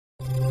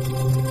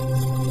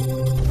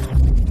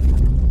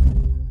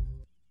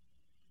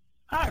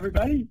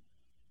everybody.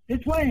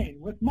 It's Wayne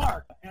with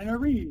Mark and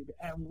Areed,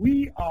 and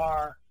we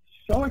are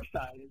so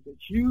excited that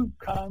you've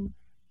come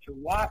to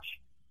watch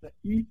the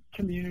Eat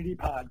Community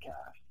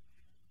podcast.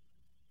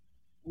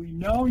 We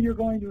know you're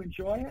going to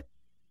enjoy it.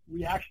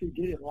 We actually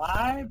did it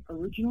live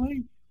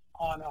originally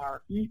on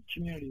our Eat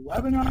Community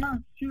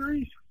webinar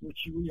series,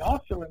 which we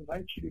also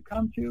invite you to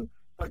come to,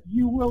 but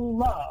you will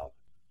love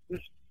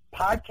this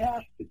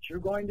podcast that you're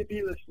going to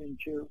be listening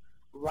to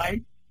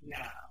right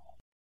now.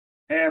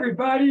 Hey,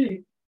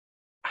 everybody.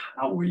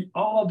 How we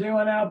all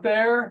doing out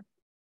there?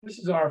 This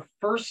is our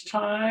first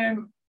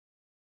time,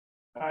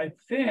 I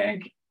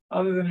think,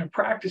 other than in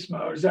practice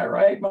mode. Is that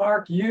right,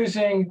 Mark?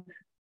 Using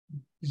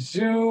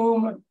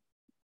Zoom.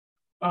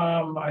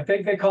 I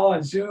think they call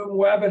it Zoom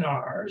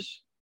webinars.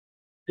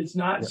 It's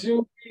not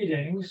Zoom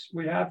meetings.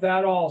 We have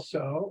that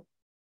also.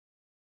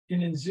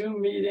 And in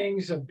Zoom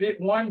meetings,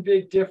 one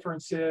big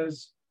difference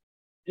is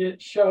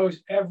it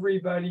shows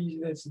everybody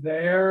that's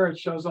there. It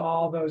shows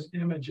all those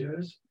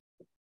images.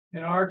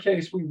 In our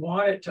case, we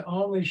want it to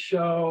only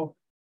show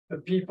the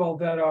people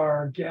that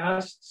are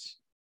guests.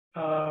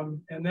 And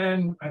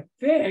then I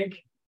think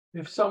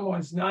if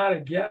someone's not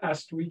a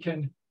guest, we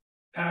can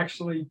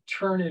actually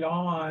turn it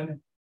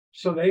on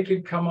so they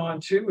can come on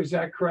too. Is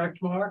that correct,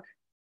 Mark?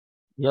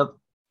 Yep.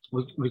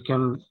 We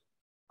can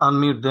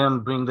unmute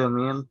them, bring them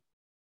in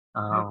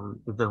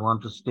if they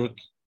want to speak.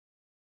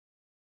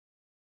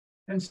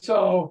 And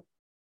so,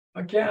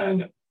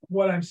 again,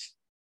 what I'm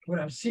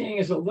seeing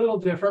is a little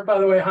different. By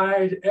the way,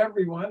 hi to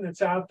everyone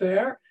that's out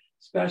there,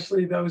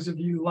 especially those of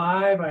you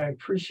live. I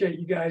appreciate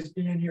you guys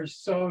being here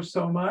so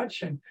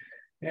much.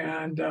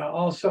 And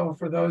also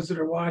for those that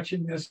are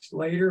watching this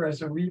later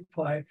as a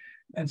replay.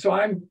 And so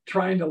I'm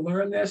trying to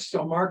learn this.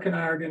 So Mark and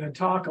I are going to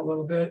talk a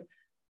little bit.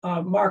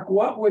 Mark,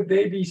 what would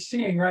they be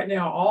seeing right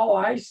now? All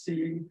I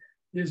see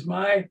is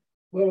my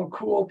little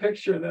cool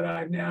picture that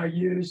I've now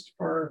used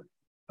for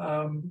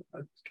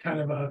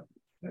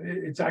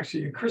it's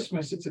actually a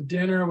Christmas. It's a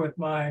dinner with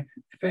my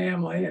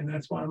family, and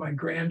that's one of my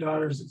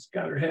granddaughters that's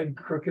got her head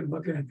crooked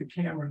looking at the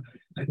camera.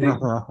 I think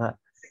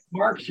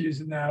Mark's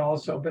using that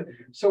also. But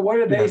so what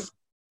are they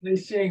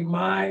seeing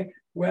my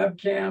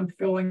webcam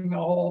filling the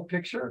whole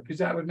picture? Because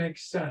that would make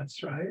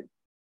sense, right?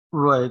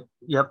 Right.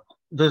 Yep.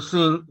 They're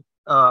seeing,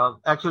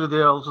 actually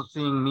they're also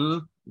seeing me,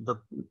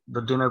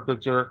 the dinner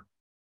picture.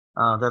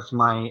 That's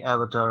my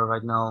avatar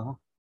right now.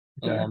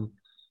 Okay.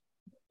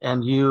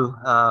 And you,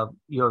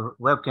 your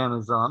webcam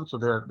is on, so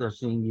they're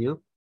seeing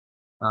you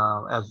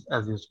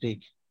as you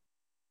speak.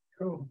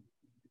 Cool.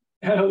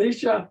 And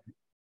Alicia,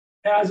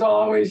 as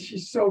always,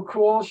 she's so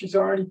cool. She's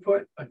already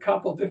put a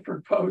couple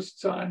different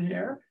posts on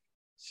here.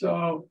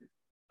 So,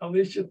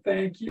 Alicia,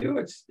 thank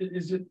you.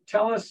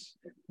 Tell us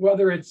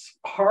whether it's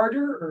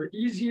harder or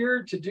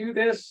easier to do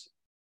this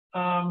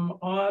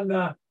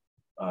on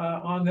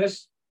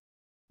this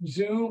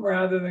Zoom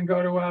rather than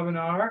go to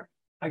webinar.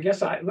 I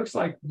guess it looks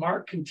like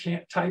Mark can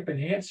type an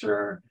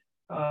answer.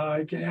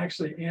 He can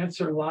actually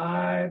answer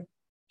live,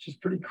 which is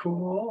pretty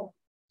cool.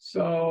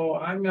 So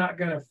I'm not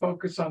going to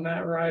focus on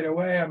that right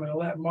away. I'm going to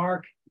let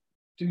Mark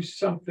do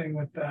something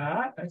with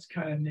that. That's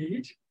kind of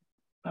neat.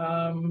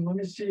 Let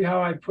me see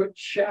how I put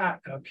chat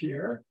up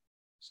here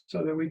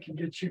so that we can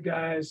get you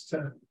guys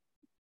to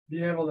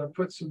be able to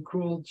put some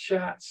cool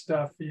chat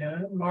stuff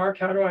in. Mark,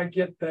 how do I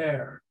get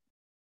there?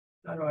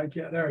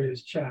 There it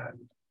is, chat.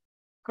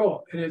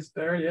 Cool. It is.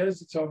 There he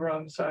is. It's over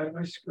on the side of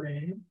my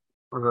screen.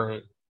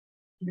 Right.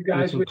 You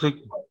guys would click.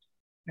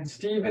 And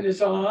Stephen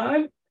is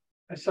on.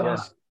 I saw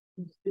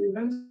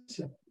Stephen's.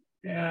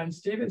 And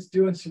Stephen's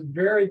doing some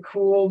very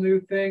cool new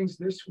things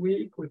this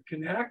week with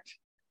Connect.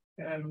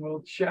 And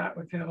we'll chat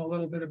with him a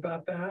little bit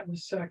about that in a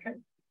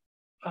second.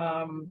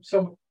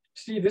 So,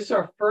 Steve, this is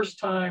our first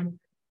time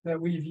that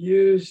we've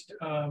used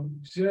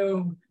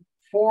Zoom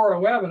for a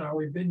webinar.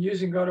 We've been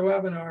using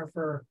GoToWebinar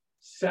for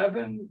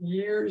 7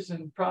 years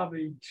and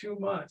probably 2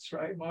 months,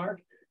 right,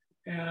 Mark?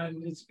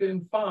 And it's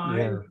been fine.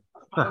 Yeah.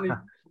 Finally,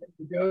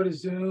 we go to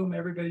Zoom.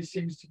 Everybody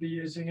seems to be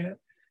using it.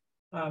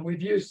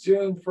 We've used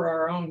Zoom for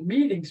our own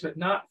meetings, but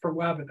not for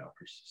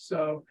webinars.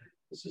 So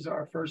this is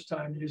our first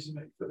time using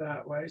it for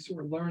that way. So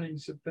we're learning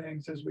some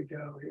things as we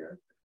go here.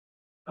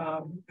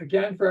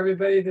 Again, for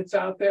everybody that's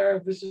out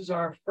there, this is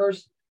our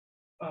first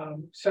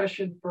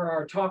session for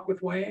our Talk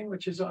with Wayne,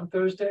 which is on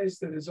Thursdays,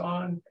 that is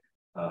on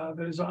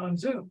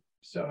Zoom.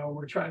 So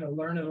we're trying to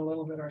learn it a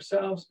little bit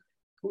ourselves.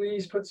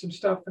 Please put some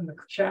stuff in the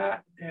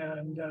chat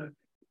and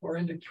or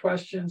into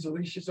questions.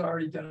 Alicia's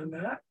already done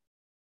that.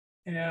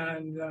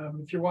 And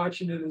if you're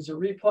watching it as a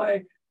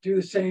replay, do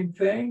the same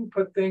thing,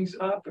 put things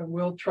up, and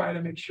we'll try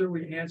to make sure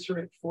we answer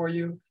it for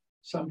you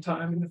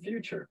sometime in the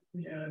future.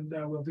 And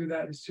we'll do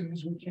that as soon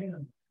as we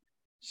can.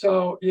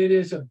 So it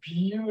is a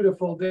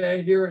beautiful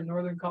day here in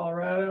Northern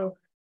Colorado.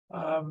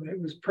 It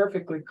was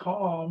perfectly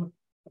calm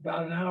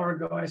about an hour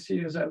ago. I see,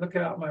 as I look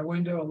out my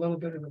window, a little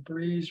bit of a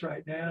breeze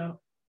right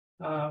now.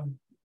 I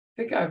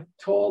think I've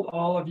told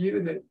all of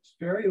you that it's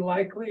very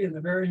likely in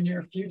the very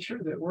near future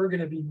that we're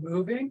going to be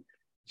moving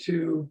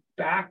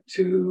back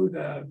to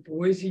the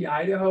Boise,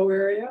 Idaho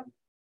area.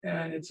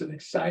 and it's an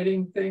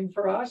exciting thing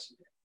for us.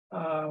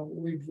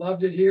 We've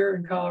loved it here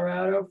in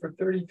Colorado for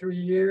 33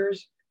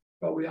 years,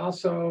 but we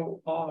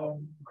also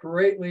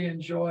greatly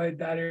enjoyed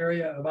that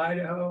area of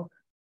Idaho.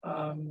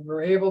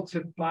 We're able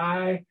to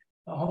buy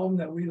a home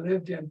that we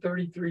lived in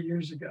 33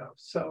 years ago.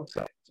 So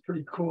it's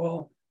pretty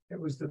cool. It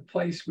was the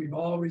place we've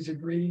always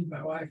agreed,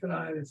 my wife and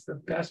I, it's the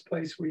best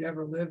place we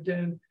ever lived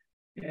in.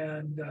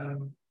 And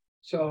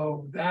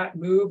so that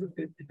move,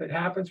 if it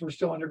happens, we're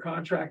still under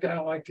contract. I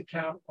don't like to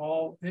count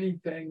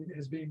anything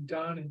as being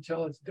done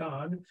until it's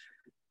done.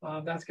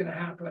 That's going to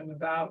happen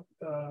about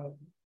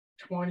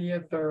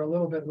 20th or a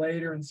little bit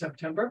later in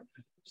September.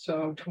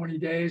 So 20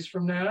 days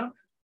from now.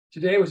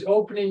 Today was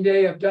opening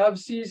day of dove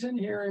season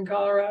here in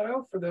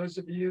Colorado. For those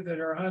of you that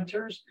are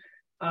hunters,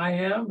 I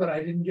am, but I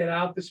didn't get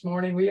out this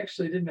morning. We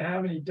actually didn't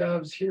have any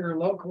doves here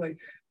locally.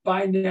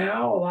 By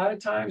now, a lot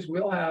of times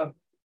we'll have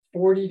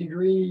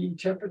 40-degree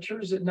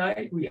temperatures at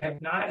night. We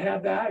have not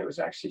had that. It was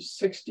actually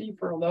 60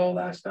 for a low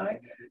last night.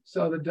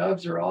 So the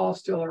doves are all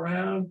still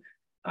around.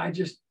 I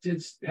just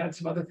had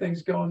some other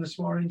things going this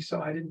morning,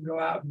 so I didn't go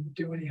out and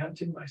do any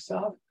hunting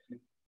myself.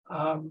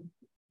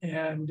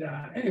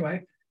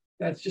 Anyway,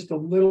 that's just a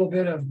little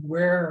bit of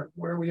where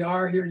we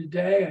are here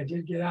today. I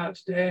did get out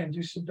today and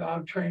do some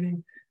dog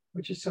training,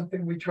 which is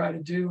something we try to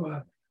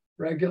do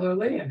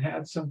regularly, and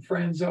had some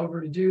friends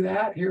over to do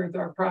that here at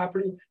our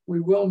property. We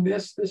will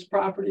miss this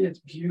property. It's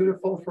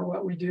beautiful for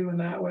what we do in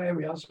that way.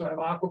 We also have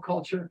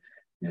aquaculture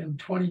and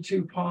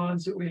 22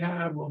 ponds that we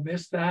have. We'll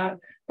miss that,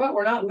 but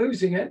we're not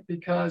losing it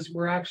because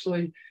we're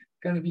actually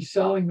going to be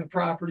selling the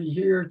property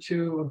here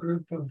to a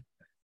group of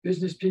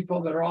business people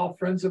that are all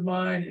friends of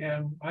mine,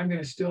 and I'm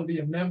going to still be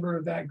a member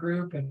of that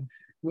group, and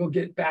we'll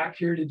get back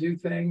here to do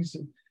things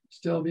and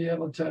still be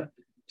able to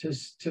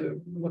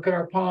look at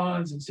our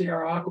ponds and see how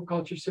our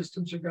aquaculture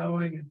systems are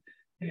going,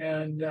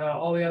 and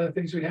all the other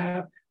things we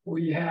have.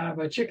 We have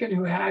a chicken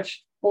who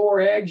hatched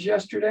 4 eggs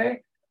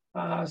yesterday.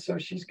 So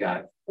she's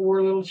got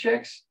 4 little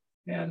chicks,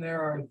 and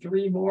there are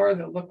 3 more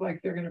that look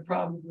like they're going to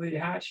probably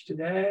hatch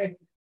today.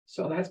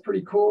 So that's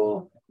pretty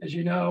cool. As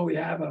you know, we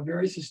have a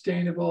very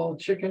sustainable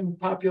chicken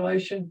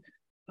population.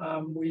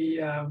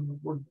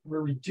 We're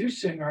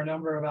reducing our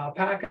number of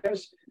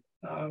alpacas.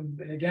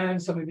 And again,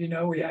 some of you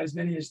know we had as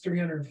many as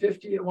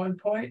 350 at one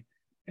point,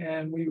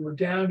 and we were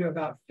down to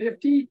about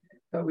 50,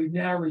 but we've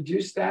now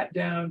reduced that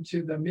down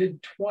to the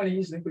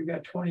mid-20s. I think we've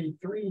got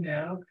 23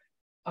 now.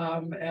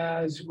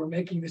 As we're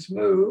making this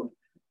move.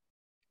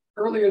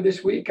 Earlier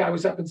this week, I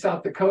was up in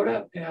South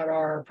Dakota at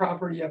our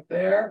property up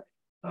there,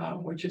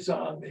 which is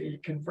on the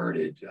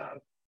converted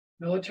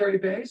military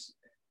base.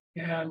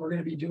 And we're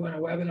going to be doing a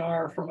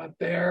webinar from up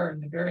there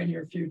in the very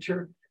near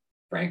future.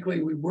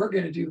 Frankly, we were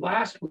going to do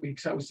last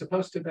week's. I was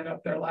supposed to have been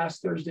up there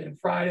last Thursday and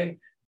Friday.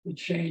 We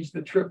changed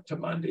the trip to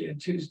Monday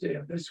and Tuesday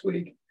of this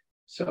week.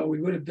 So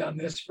we would have done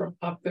this from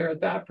up there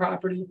at that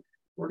property.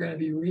 We're going to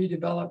be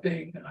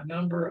redeveloping a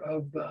number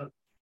of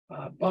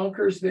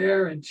bunkers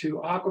there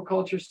into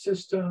aquaculture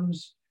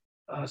systems,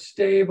 a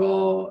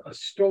stable, a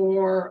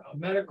store, a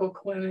medical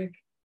clinic,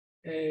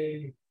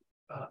 a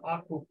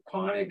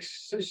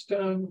aquaponics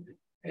system,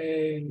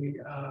 a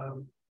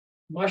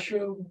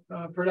mushroom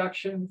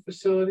production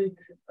facility.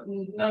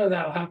 None of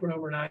that will happen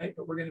overnight,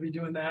 but we're going to be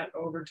doing that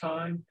over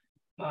time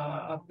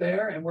up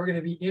there. And we're going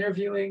to be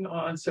interviewing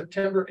on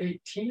September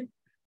 18th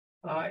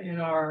in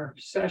our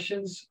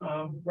sessions,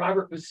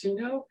 Robert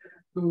Vecino,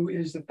 who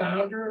is the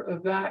founder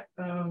of that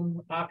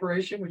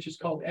operation, which is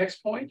called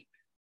X-Point.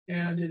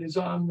 And it is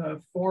on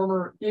the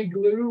former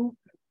Igloo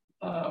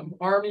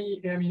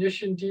Army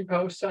Ammunition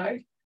Depot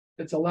site.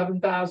 It's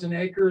 11,000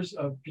 acres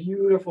of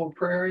beautiful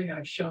prairie.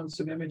 I've shown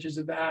some images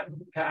of that in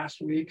the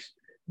past weeks.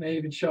 May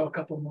even show a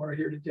couple more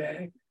here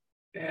today.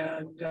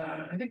 And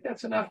I think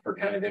that's enough for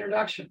kind of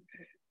introduction.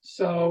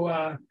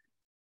 So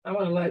I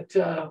want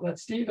to let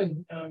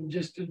Stephen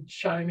just to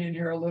chime in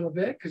here a little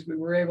bit, because we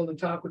were able to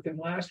talk with him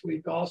last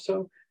week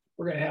also.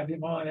 We're going to have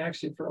him on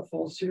actually for a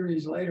full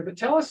series later. But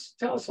tell us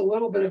a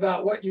little bit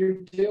about what you're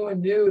doing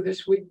new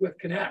this week with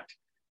Connect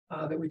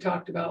that we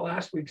talked about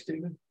last week,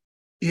 Stephen.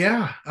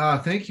 Yeah,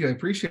 thank you. I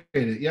appreciate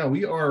it. Yeah,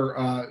 we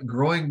are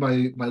growing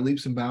by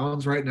leaps and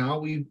bounds right now.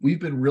 We've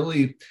been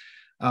really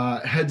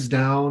heads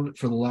down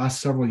for the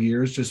last several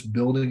years, just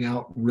building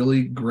out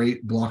really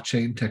great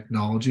blockchain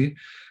technology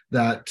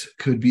that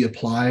could be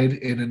applied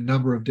in a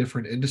number of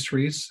different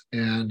industries.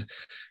 And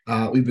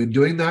we've been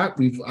doing that.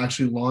 We've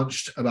actually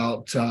launched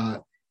about,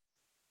 7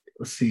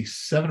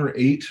 or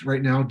 8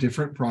 right now,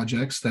 different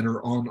projects that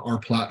are on our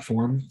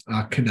platform,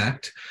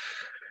 Connect.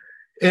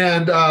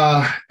 And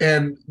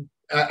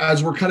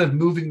as we're kind of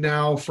moving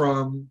now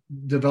from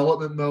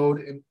development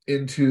mode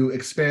into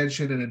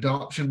expansion and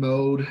adoption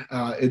mode,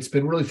 it's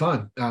been really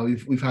fun.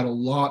 We've had a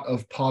lot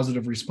of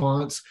positive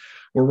response.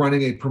 We're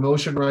running a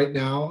promotion right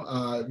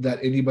now that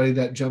anybody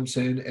that jumps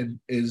in and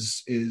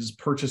is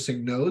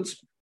purchasing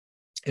nodes,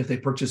 if they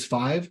purchase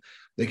 5,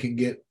 they can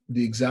get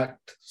the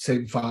exact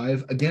same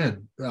 5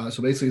 again.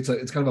 So basically,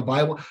 it's kind of a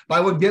buy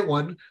one get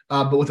one,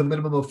 but with a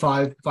minimum of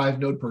 5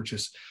 node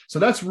purchase. So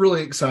that's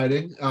really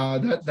exciting.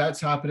 That's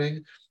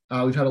happening.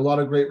 We've had a lot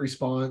of great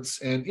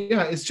response. And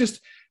yeah, it's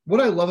just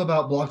what I love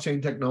about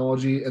blockchain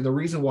technology, and the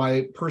reason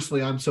why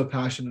personally I'm so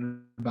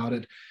passionate about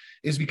it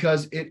is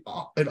because it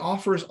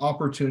offers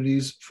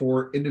opportunities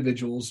for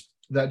individuals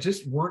that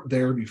just weren't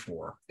there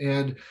before.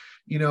 And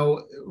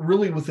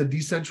really with the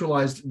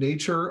decentralized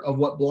nature of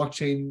what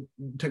blockchain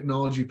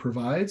technology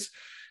provides,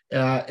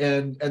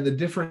 and the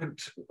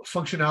different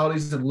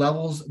functionalities and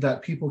levels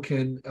that people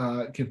can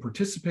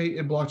participate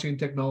in blockchain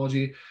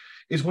technology,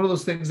 is one of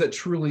those things that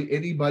truly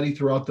anybody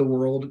throughout the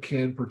world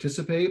can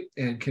participate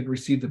and can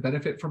receive the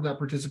benefit from that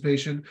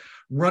participation.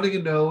 Running a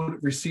node,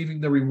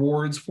 receiving the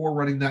rewards for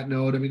running that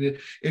node. I mean,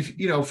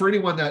 if for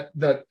anyone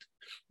that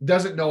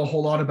doesn't know a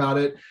whole lot about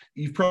it,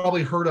 you've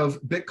probably heard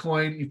of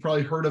Bitcoin, you've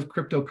probably heard of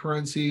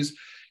cryptocurrencies.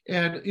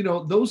 And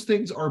those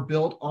things are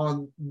built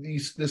on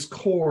this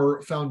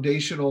core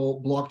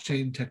foundational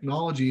blockchain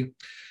technology,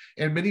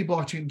 and many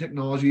blockchain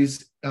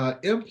technologies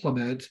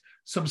implement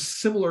some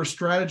similar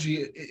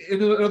strategy.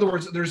 In other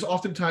words, there's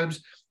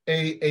oftentimes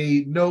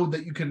a node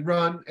that you can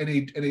run and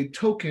a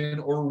token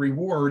or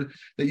reward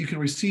that you can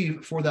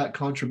receive for that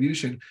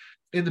contribution.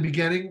 In the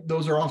beginning,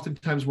 those are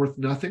oftentimes worth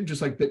nothing,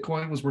 just like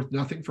Bitcoin was worth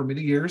nothing for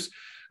many years.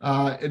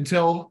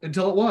 Until it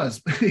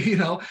was,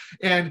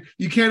 and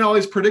you can't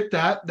always predict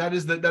that. That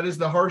is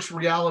the harsh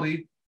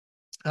reality.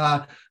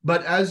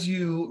 But as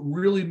you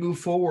really move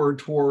forward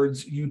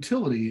towards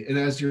utility, and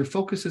as your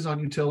focus is on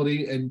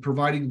utility and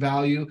providing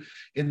value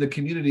in the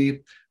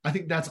community, I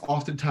think that's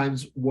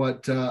oftentimes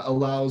what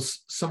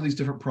allows some of these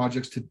different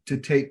projects to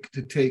take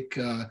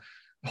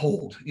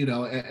hold,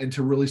 and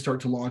to really start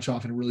to launch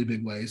off in a really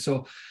big way.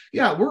 So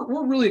yeah,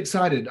 we're really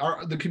excited.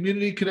 The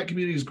Connect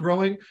community is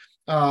growing.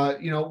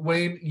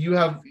 Wayne,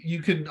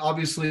 you can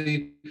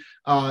obviously,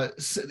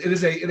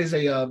 it is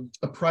a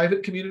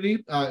private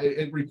community.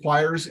 It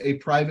requires a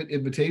private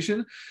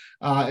invitation.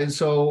 And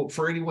so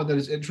for anyone that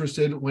is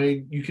interested,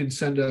 Wayne, you can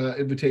send an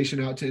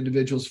invitation out to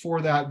individuals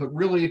for that. But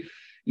really,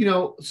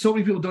 so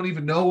many people don't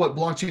even know what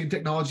blockchain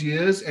technology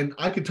is. And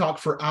I could talk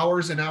for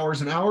hours and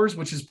hours and hours,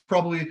 which is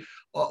probably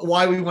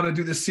why we want to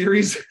do this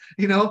series,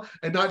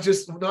 and not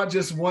just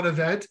one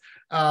event,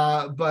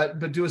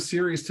 but do a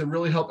series to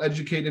really help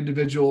educate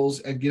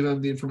individuals and give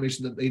them the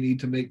information that they need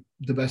to make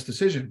the best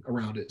decision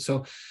around it.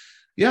 So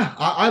yeah,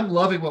 I'm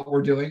loving what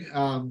we're doing.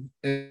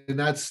 And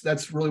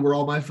that's really where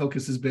all my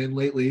focus has been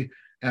lately.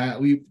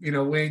 Wayne,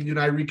 you and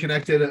I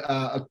reconnected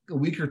a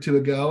week or two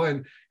ago,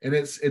 and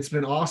it's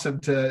been awesome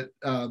to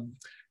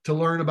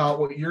learn about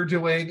what you're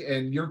doing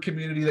and your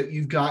community that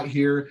you've got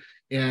here,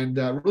 and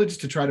really just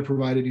to try to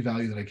provide any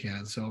value that I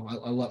can. So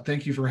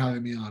thank you for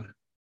having me on.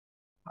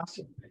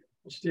 Awesome.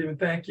 Well, Stephen,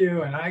 thank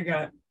you. And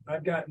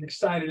I've gotten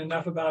excited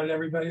enough about it,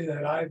 everybody,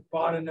 that I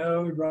bought a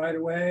node right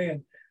away,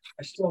 and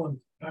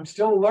I'm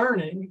still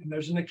learning. And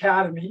there's an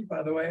academy,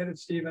 by the way, that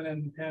Stephen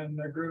and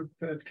the group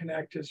at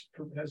Connect has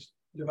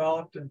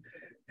developed. And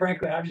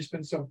frankly, I've just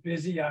been so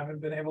busy, I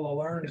haven't been able to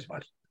learn as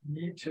much as I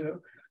need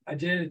to. I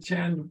did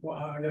attend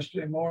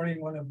yesterday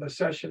morning one of the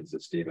sessions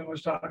that Stephen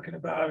was talking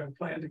about, and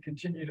plan to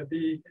continue to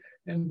be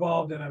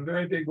involved in a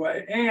very big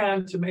way,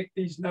 and to make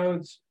these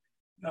nodes,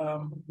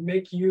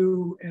 make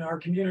you in our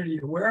community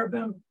aware of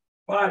them.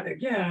 But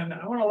again,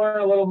 I want to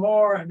learn a little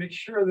more and make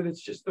sure that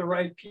it's just the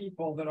right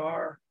people that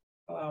are,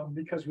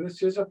 because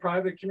this is a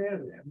private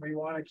community and we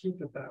want to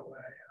keep it that way,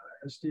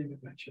 as Stephen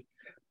mentioned.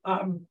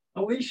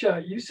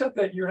 Alicia, you said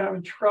that you're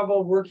having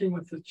trouble working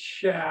with the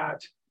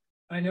chat.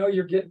 I know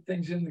you're getting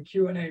things in the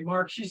Q&A.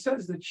 Mark, she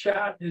says the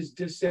chat is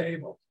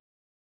disabled.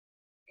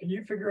 Can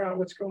you figure out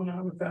what's going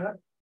on with that?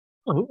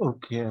 Oh,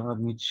 okay, let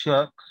me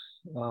check.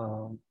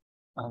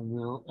 I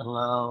will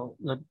allow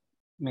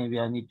maybe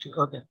I need to,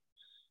 okay.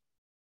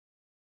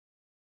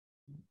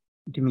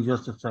 Give me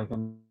just a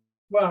second.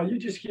 Well, you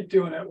just keep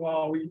doing it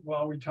while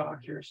we talk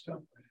here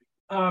still.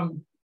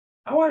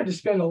 I wanted to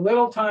spend a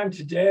little time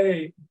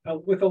today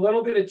with a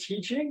little bit of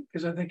teaching,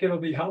 because I think it'll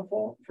be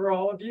helpful for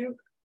all of you.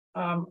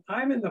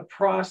 I'm in the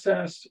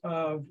process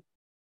of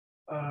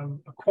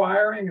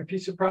acquiring a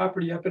piece of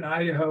property up in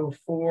Idaho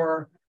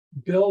for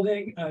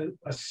building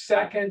a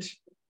second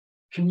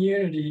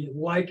community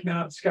like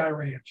Mount Sky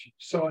Ranch.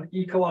 So an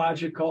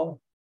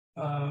ecological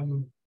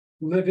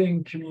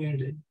living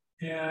community.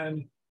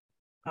 And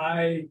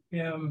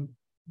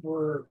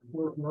we're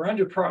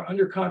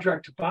under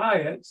contract to buy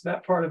it. So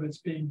that part of it's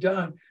being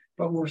done,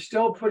 but we're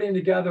still putting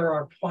together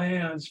our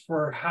plans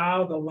for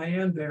how the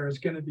land there is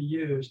going to be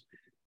used.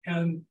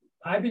 And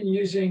I've been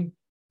using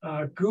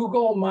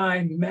Google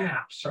My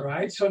Maps, all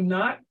right? So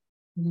not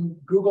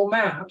Google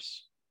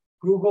Maps,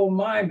 Google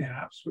My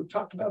Maps. We've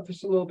talked about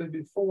this a little bit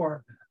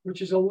before,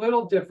 which is a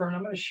little different.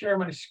 I'm going to share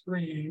my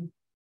screen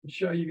and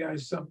show you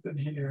guys something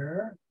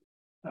here.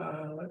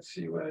 Let's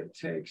see what it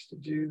takes to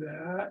do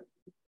that.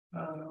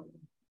 I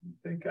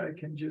think I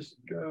can just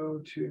go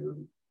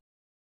to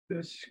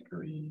this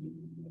screen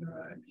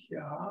right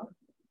here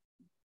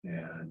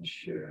and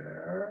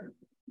share.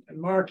 And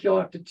Mark, you'll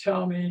have to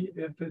tell me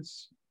if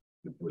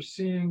we're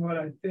seeing what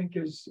I think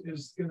is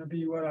going to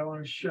be what I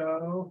want to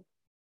show.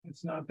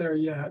 It's not there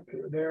yet.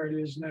 There it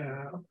is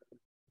now.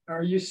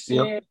 Are you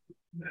seeing? Yep.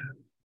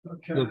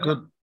 Okay.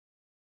 Good.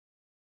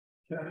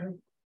 Okay.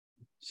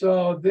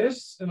 So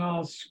this, and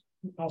I'll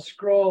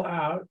scroll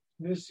out.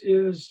 This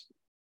is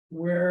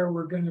where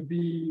we're going to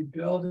be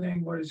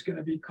building what is going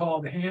to be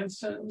called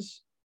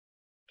Hanson's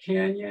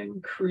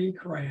Canyon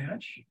Creek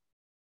Ranch.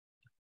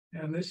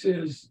 And this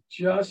is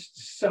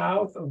just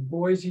south of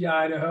Boise,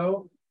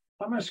 Idaho.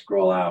 I'm going to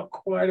scroll out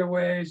quite a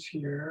ways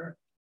here,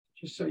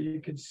 just so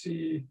you can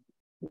see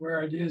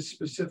where it is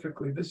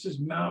specifically. This is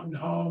Mountain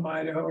Home,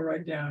 Idaho,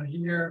 right down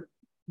here.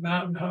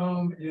 Mountain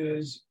Home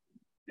is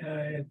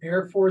an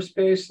Air Force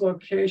Base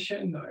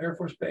location. The Air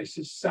Force Base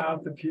is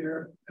south of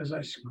here. As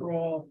I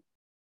scroll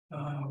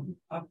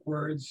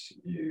upwards,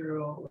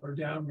 or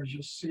downwards,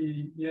 you'll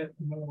see it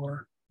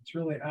more. It's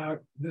really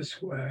out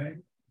this way.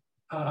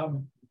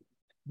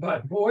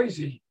 But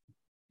Boise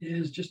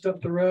is just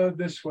up the road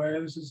this way.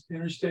 This is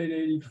Interstate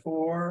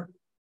 84.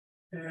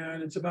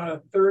 And it's about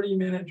a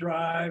 30-minute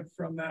drive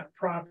from that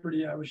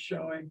property I was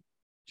showing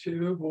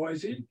to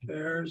Boise.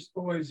 There's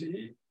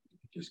Boise,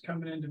 just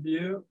coming into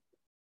view.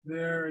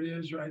 There it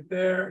is right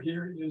there.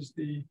 Here is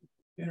the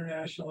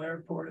International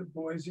Airport at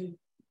Boise,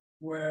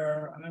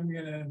 where I'm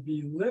going to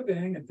be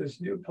living at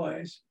this new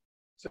place.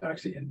 It's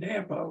actually in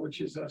Nampa, which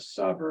is a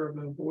suburb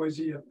of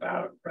Boise,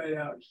 about right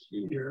out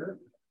here.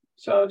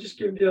 So I'll just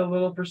give you a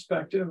little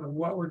perspective of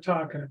what we're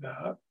talking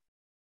about.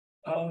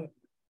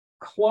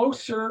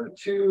 Closer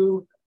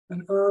to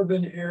an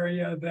urban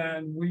area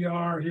than we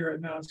are here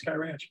at Mountain Sky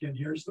Ranch. Again,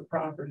 here's the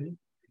property.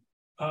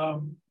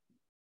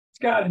 It's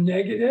got a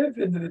negative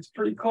in that it's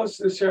pretty close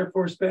to this Air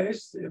Force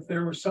Base. If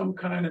there was some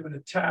kind of an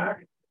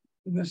attack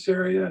in this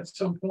area at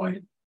some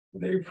point,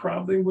 they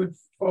probably would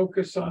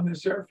focus on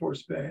this Air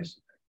Force Base.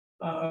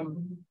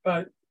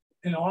 But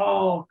in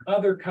all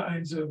other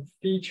kinds of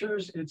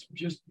features, it's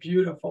just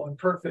beautiful and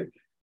perfect.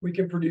 We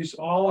can produce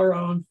all our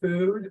own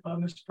food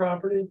on this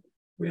property.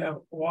 We have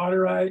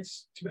water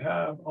rights to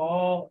have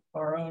all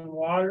our own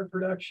water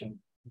production.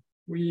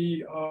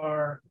 We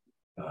are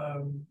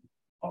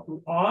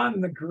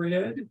on the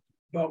grid,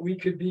 but we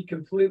could be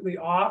completely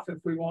off if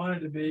we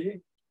wanted to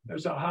be.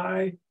 There's a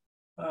high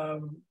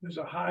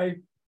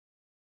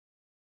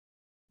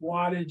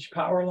wattage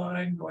power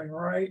line going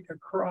right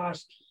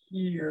across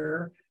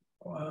here.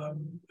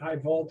 High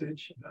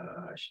voltage,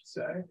 I should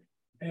say.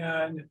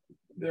 And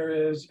there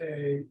is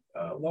a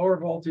lower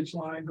voltage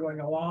line going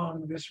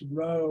along this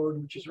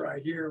road, which is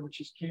right here,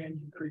 which is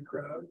Canyon Creek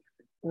Road.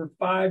 We're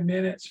 5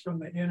 minutes from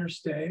the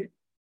interstate.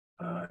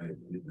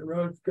 The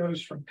road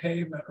goes from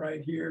pavement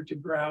right here to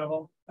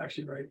gravel,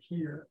 actually right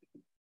here.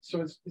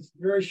 So it's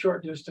very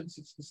short distance.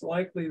 It's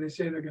likely, they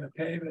say they're going to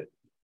pave it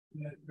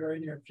in the very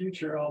near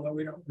future, although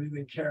we don't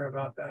really care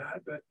about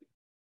that. But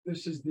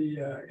this is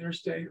the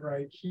interstate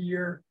right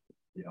here.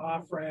 The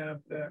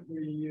off-ramp that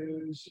we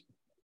use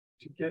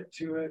to get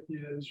to it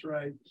is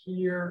right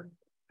here.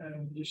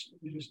 And you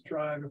just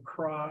drive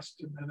across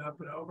and then up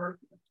and over.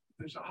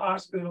 There's a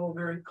hospital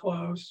very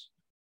close.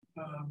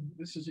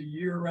 This is a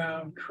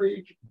year-round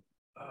creek,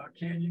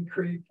 Canyon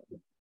Creek.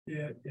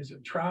 It is a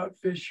trout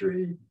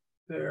fishery.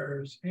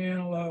 There's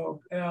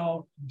antelope,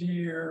 elk,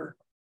 deer,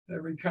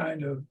 every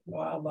kind of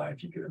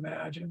wildlife you could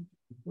imagine.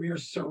 We are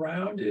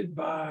surrounded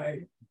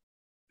by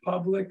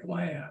public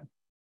land.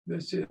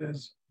 This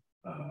is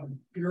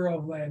Bureau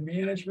of Land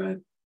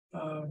Management.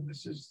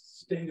 This is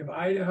state of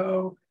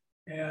Idaho,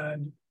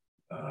 and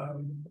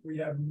we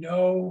have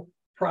no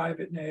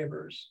private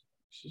neighbors.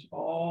 This is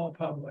all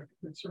public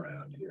that's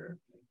around here.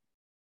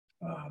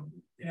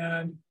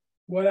 And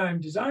what I'm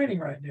designing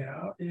right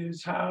now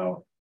is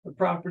how the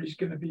property is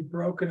going to be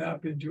broken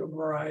up into a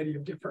variety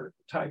of different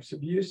types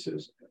of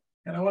uses.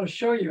 And I want to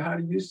show you how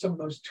to use some of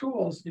those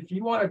tools if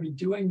you want to be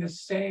doing the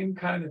same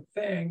kind of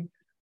thing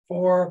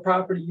for a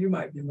property you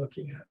might be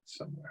looking at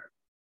somewhere.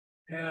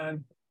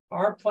 And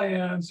our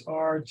plans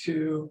are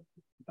to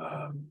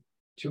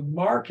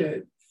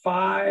market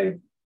five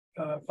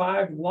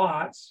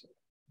lots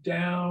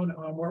down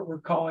on what we're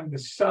calling the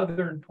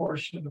southern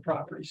portion of the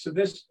property. So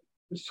this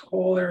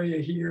whole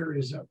area here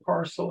is a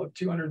parcel of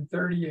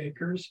 209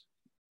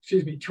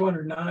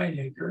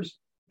 acres.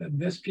 And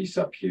this piece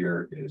up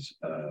here is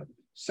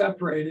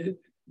separated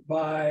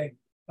by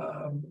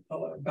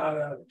about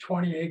a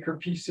 20-acre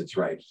piece that's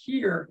right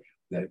here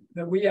that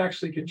we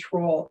actually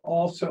control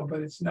also,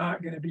 but it's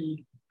not going to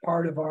be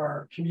part of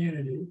our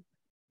community.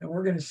 And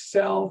we're going to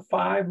sell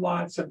 5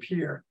 lots up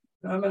here.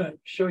 And I'm going to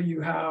show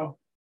you how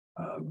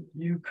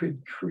you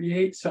could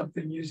create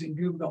something using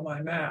Google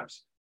My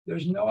Maps.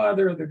 There's no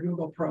other of the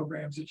Google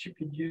programs that you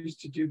could use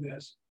to do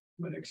this.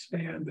 I'm going to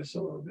expand this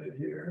a little bit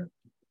here.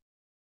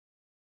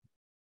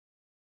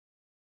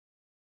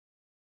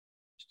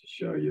 Just to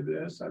show you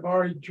this, I've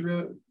already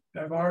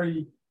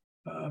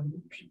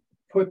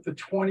put the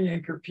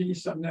 20-acre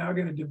piece. I'm now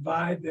going to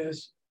divide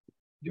this,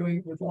 doing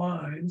it with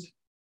lines,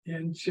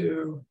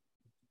 into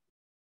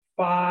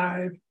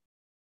 5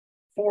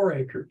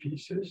 4-acre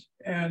pieces.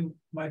 And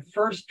my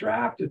first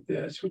draft at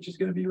this, which is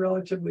going to be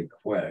relatively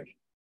quick,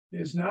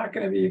 is not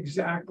going to be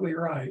exactly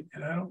right.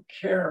 And I don't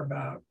care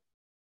about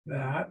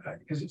that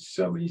because it's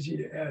so easy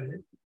to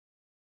edit.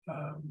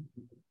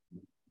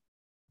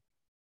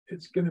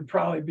 It's going to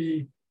probably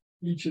be,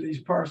 each of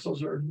these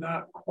parcels are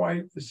not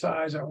quite the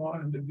size I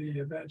want them to be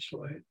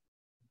eventually.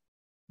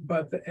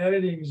 But the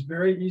editing is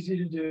very easy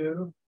to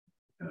do.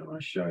 And I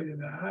want to show you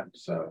that.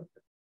 So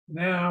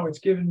now it's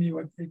giving me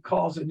what it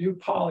calls a new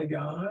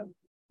polygon.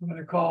 I'm going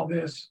to call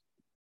this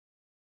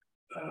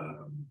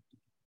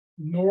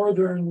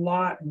Northern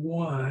Lot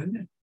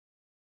 1.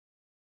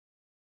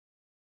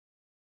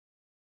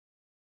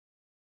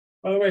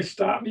 By the way,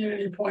 stop me at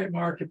any point,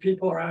 Mark, if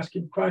people are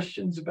asking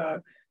questions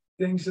about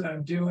things that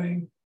I'm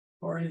doing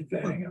or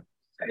anything.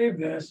 Save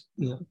this.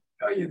 Yeah.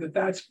 Tell you that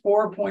that's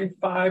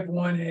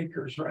 4.51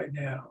 acres right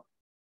now.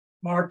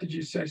 Mark, did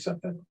you say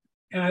something?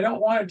 And I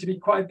don't want it to be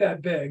quite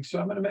that big, so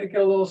I'm going to make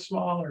it a little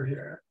smaller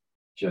here,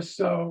 just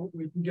so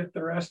we can get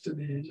the rest of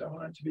these. I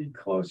want it to be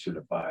closer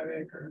to 5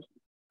 acres.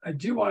 I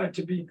do want it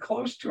to be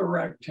close to a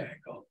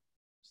rectangle,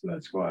 so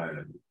that's why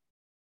I'm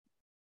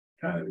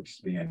kind of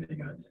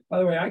expanding on. By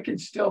the way, I can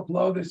still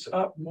blow this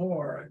up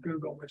more on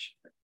Google,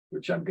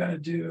 which I'm going to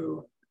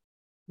do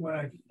when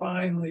I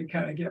finally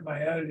kind of get my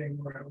editing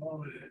where I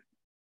want it.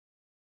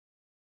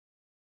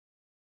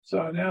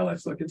 So now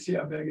let's look and see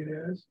how big it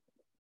is.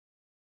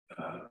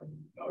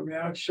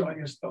 Now it's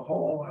showing us the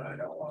whole, and I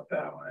don't want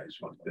that one. I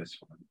just want this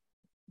one.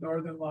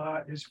 Northern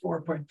lot is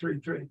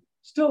 4.33.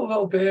 Still a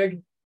little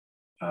big.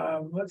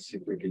 Let's see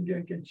if we can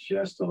get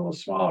just a little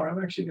smaller.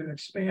 I'm actually going to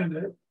expand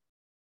it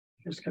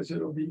just because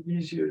it'll be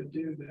easier to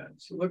do that.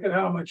 So look at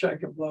how much I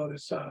can blow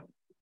this up.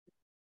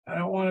 I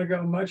don't want to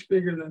go much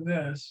bigger than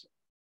this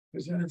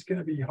because then it's going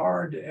to be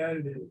hard to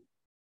edit it.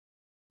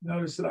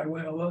 Notice that I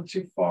went a little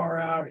too far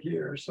out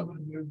here. So I'm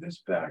going to move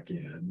this back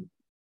in.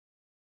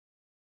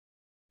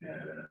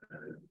 And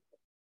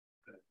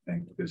I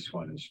think this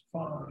one is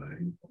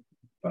fine,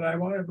 but I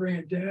want to bring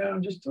it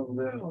down just a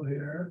little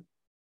here.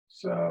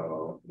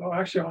 So, well,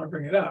 actually, I want to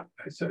bring it up.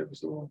 I said it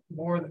was a little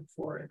more than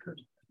 4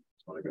 acres.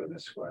 I want to go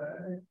this way,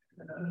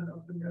 and I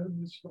want to go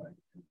this way.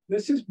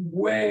 This is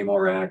way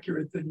more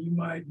accurate than you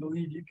might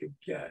believe you could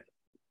get.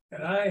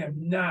 And I am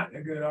not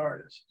a good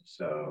artist.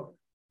 So,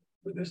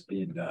 with this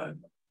being done,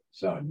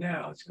 so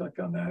now let's click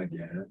on that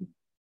again.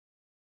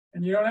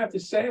 And you don't have to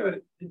save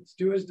it. It's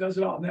does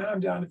it all. Now I'm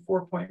down to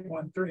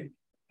 4.13.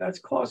 That's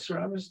closer.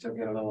 I'm going to still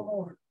get a little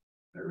more.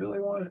 I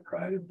really want it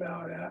right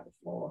about at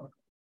 4.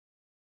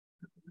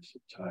 Just a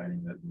tiny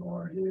bit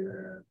more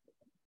here.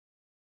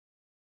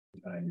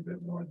 Tiny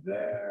bit more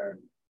there.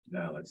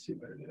 Now let's see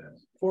what it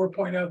is.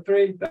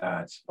 4.03,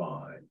 that's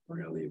fine. We're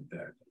going to leave it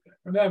there.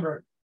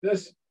 Remember,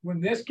 when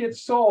this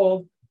gets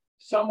sold,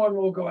 someone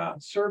will go out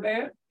and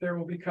survey it. There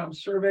will become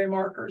survey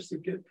markers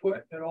that get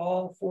put at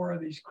all 4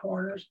 of these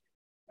corners.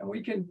 And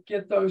we can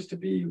get those to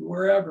be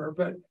wherever.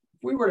 But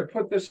if we were to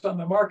put this on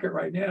the market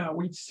right now,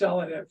 we'd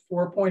sell it at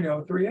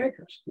 4.03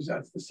 acres because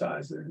that's the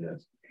size that it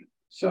is.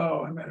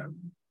 So I'm going to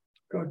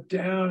go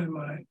down in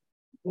my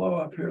blow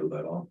up here a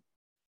little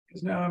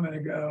because now I'm going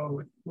to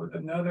go with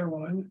another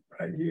one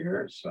right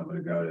here. So I'm going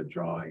to go to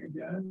drawing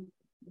again.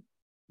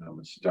 I'm going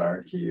to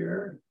start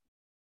here.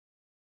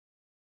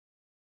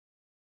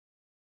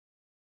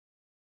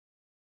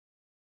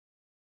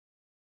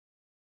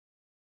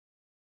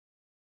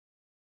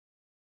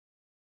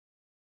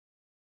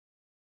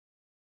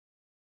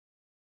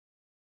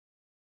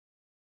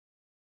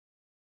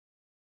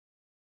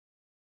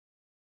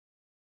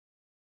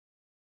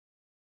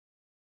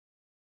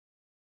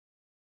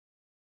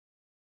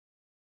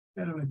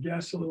 And I'm going to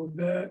guess a little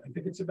bit. I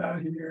think it's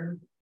about here.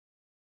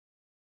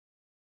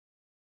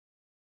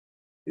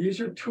 These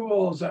are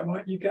tools I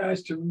want you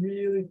guys to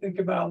really think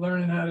about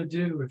learning how to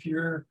do. If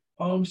you're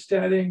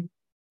homesteading,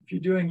 if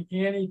you're doing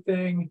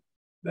anything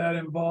that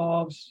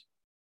involves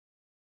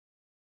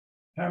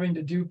having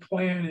to do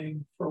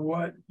planning for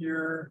what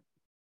you're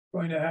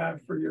going to have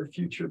for your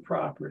future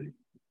property.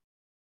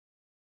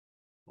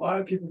 A lot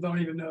of people don't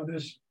even know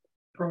this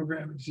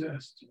program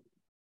exists.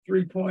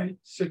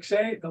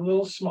 3.68, a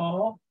little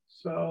small.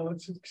 So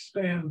let's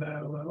expand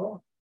that a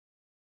little.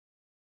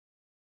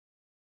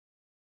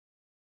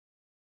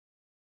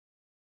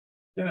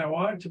 Then I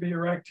want it to be a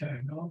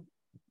rectangle.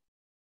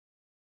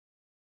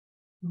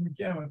 And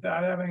again,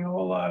 without having a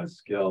whole lot of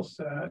skill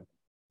set,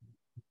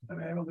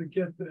 I'm able to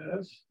get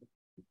this.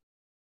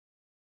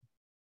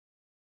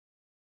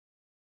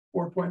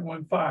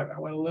 4.15. I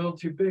went a little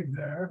too big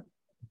there,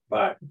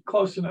 but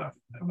close enough.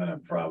 I'm going to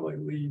probably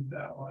leave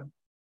that one.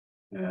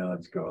 Yeah,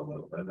 let's go a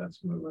little bit.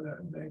 Let's move it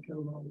and make it a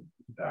little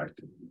back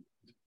to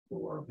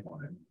 4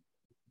 point.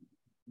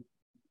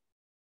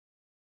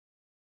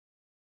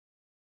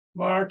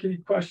 Mark, any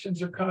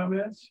questions or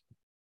comments?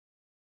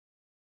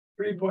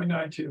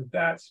 3.92.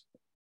 That's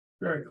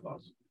very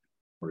close.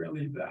 We're going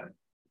to leave that.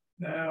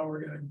 Now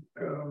we're going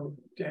to go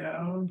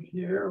down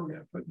here. We're going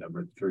to put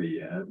number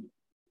 3 in.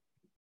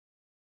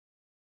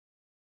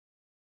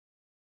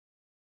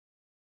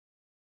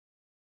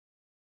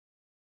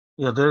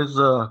 Yeah, there's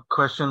a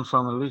question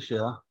from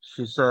Alicia.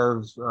 She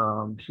says,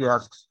 she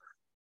asks,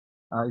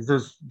 is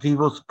this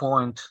Devil's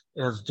Point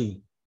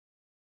SD?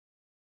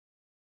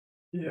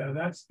 Yeah,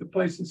 that's the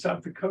place in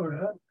South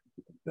Dakota.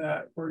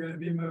 that we're going to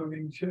be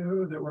moving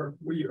to, that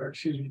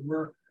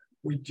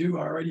we do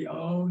already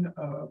own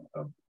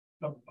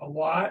a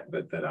lot,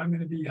 but that I'm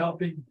going to be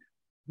helping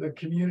the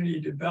community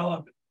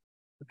develop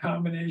a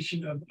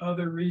combination of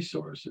other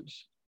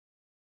resources,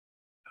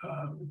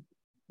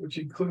 which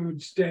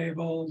include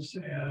stables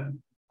and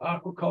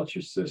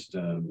aquaculture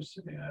systems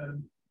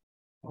and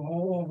a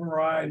whole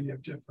variety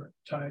of different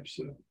types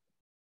of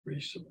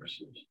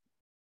resources.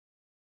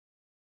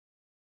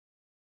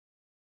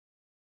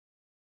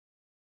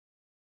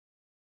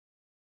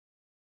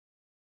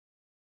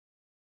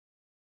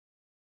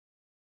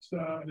 So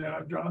now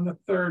I've drawn the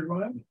third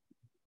one.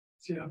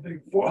 See how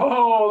big,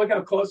 whoa, look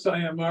how close I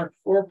am, Mark,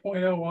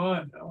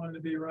 4.01. I wanted to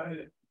be right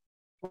at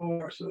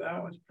 4, so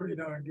that one's pretty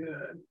darn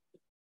good.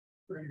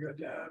 We're gonna go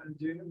down and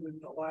do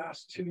the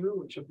last two,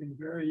 which will be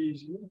very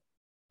easy.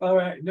 By the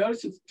way,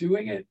 notice it's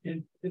doing it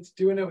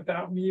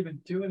without me even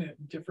doing it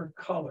in different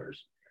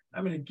colors.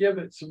 I'm gonna give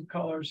it some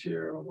colors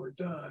here when we're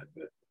done,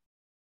 but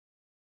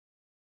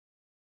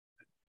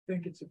I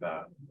think it's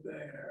about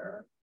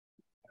there.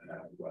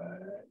 That way,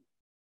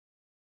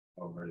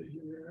 over to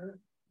here.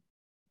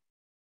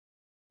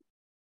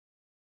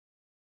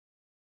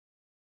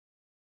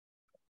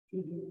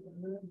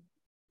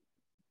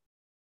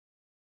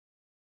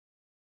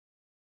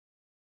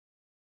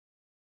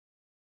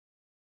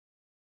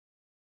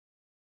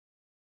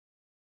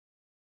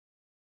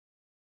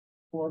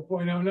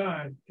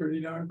 4.09,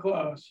 pretty darn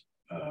close.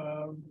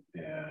 And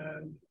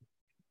then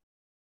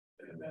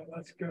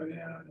let's go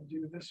down and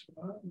do this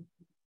one.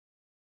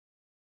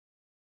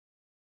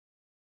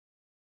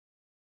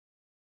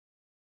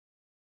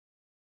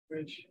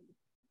 Which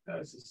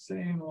has the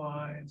same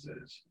lines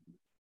as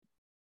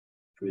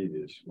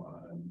previous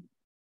one.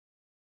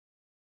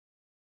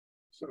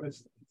 So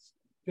it's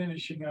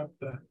finishing up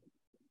the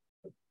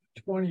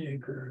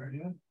 20-acre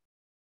area.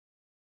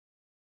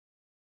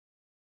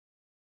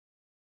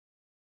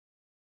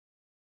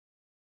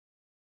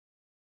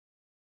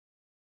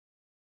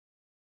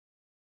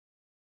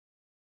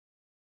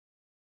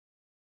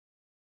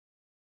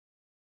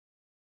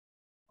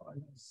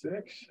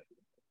 Six,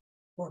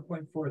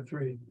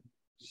 4.43.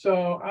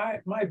 So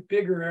my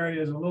bigger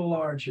area is a little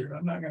larger.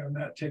 I'm not going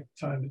to take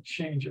the time to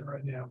change it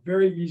right now.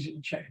 Very easy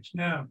to change.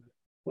 Now,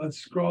 let's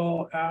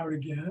scroll out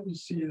again to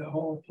see the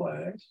whole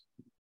place.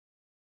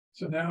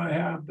 So now I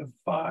have the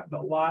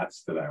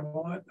lots that I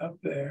want up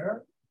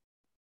there.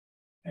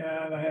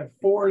 And I have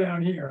 4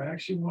 down here. I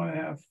actually want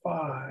to have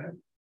 5.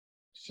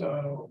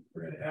 So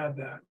we're going to add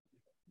that.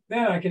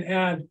 Then I can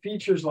add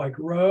features like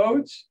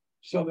roads.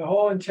 So the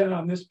whole intent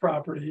on this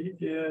property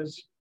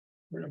is,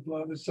 we're going to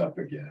blow this up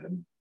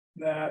again,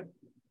 that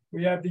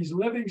we have these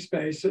living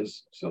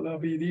spaces. So there'll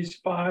be these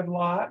 5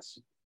 lots,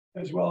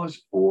 as well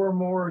as 4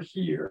 more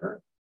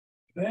here.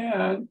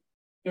 Then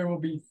there will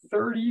be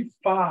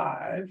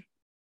 35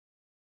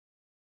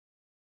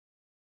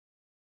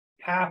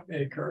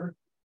 half-acre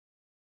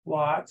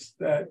lots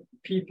that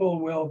people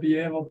will be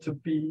able to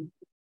be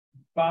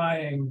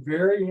buying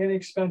very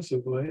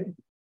inexpensively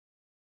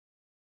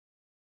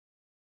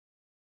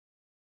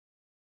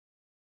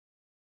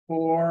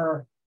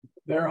for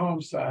their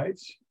home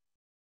sites,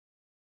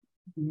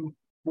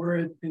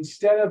 where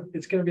instead of,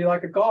 it's going to be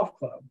like a golf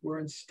club, where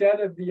instead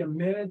of the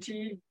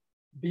amenity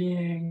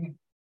being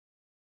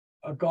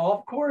a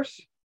golf course,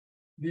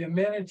 the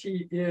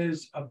amenity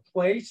is a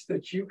place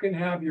that you can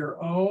have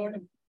your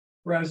own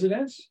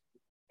residence,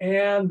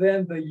 and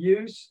then the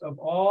use of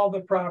all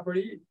the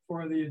property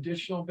for the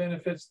additional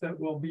benefits that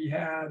will be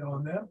had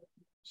on them.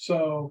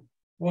 So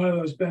one of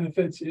those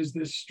benefits is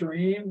this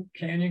stream,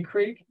 Canyon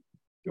Creek,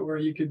 where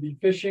you could be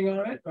fishing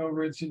on it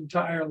over its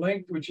entire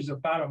length, which is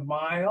about a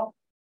mile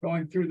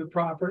going through the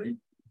property.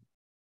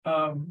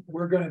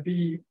 We're going to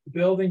be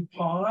building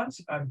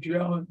ponds. I've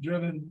drawn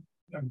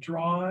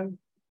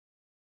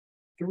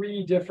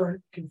 3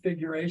 different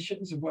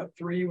configurations of what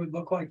 3 would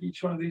look like.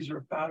 Each one of these are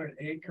about an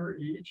acre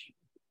each.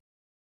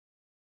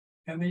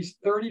 And these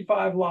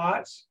 35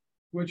 lots,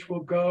 which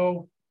will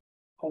go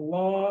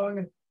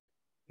along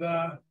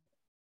the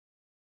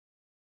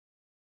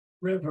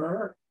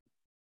river,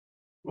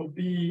 will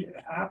be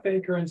 ½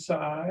 acre in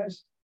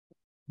size.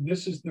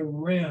 This is the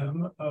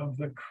rim of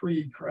the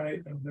creek, right?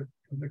 Of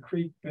the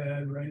creek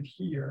bed right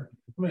here.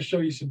 I'm going to show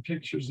you some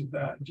pictures of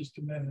that in just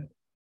a minute.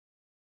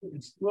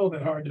 It's a little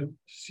bit hard to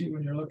see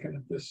when you're looking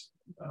at this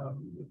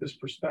with this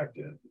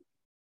perspective.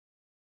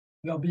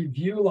 There'll be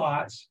view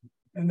lots,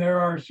 and there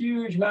are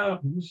huge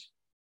mountains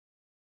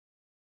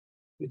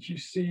that you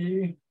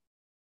see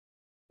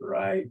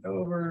right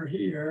over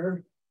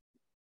here.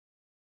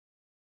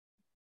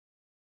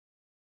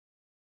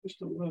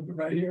 Just a little bit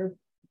right here,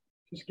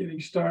 just getting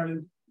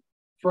started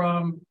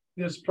from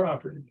this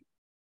property.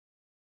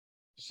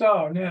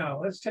 So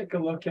now let's take a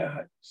look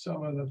at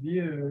some of the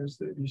views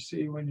that you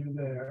see when you're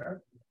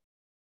there.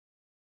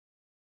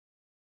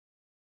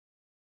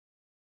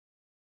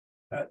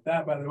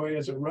 That, by the way,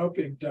 is a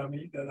roping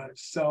dummy that I'm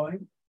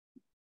selling.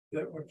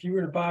 That if you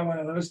were to buy one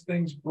of those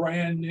things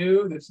brand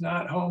new that's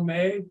not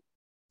homemade,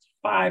 it's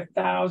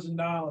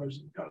 $5,000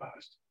 in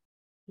cost.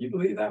 You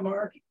believe that,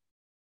 Mark?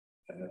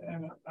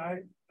 and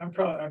I've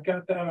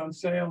got that on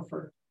sale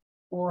for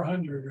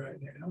 $400 right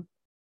now.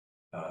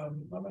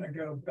 I'm going to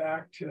go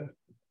back to,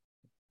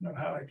 let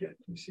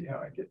me see how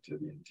I get to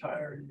the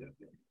entirety of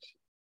these.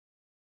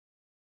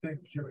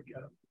 Here we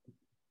go.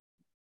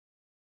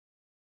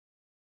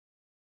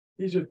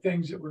 These are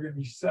things that we're going to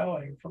be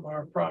selling from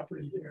our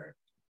property here.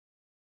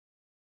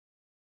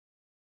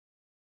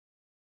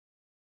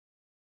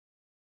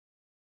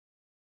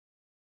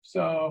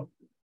 So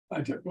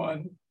I took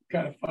one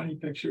kind of funny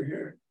picture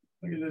here.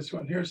 Look at this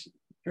one. Here's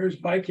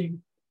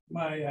Viking,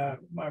 my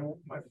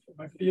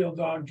field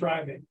dog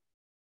driving.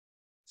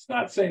 It's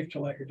not safe to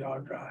let your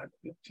dog drive,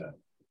 but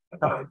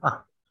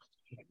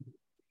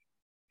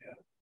yeah.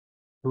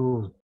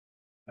 Ooh.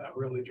 Not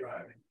really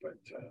driving, but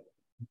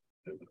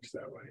it looks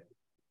that way.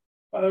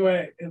 By the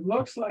way, it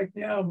looks like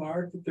now,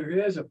 Mark, that there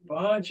is a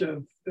bunch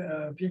of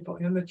people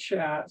in the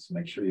chat. So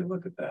make sure you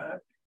look at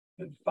that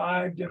in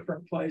 5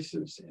 different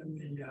places in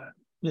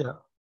the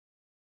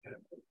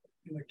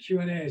in the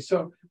Q&A.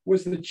 So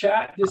was the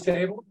chat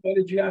disabled? What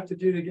did you have to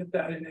do to get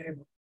that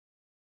enabled?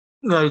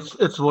 No,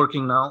 it's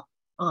working now.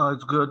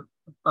 It's good.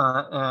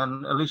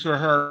 And Alicia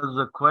has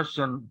a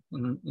question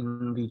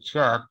in the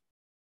chat.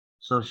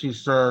 So she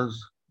says,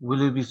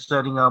 will you be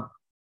setting up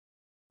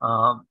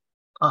a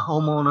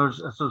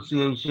homeowners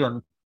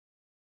association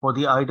for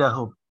the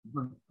Idaho?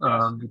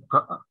 Yes.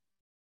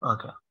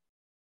 Okay.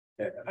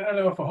 I don't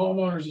know if a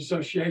homeowners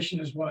association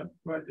is what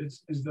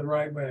is the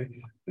right way.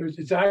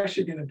 It's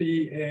actually going to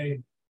be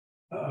a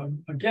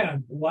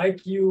again,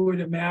 like you would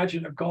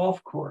imagine a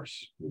golf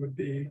course would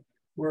be,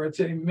 where it's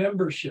a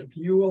membership.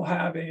 You will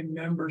have a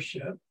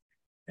membership,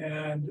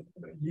 and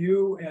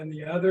you and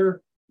the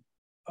other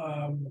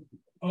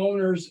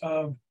owners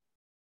of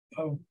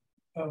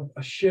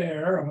a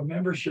share, of a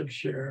membership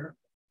share,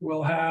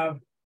 will have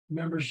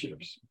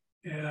memberships,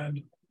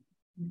 and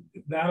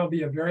that'll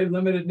be a very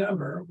limited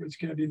number. It's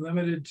going to be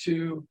limited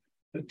to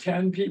the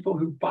 10 people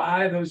who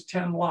buy those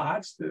 10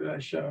 lots that I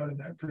showed in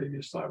that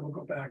previous slide. We'll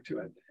go back to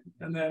it.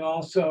 And then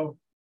also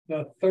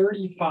the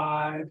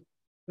 35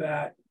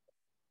 that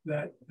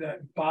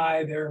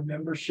buy their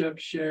membership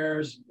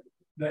shares,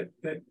 that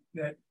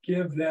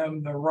give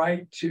them the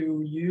right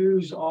to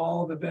use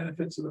all the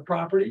benefits of the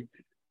property,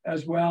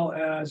 as well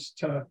as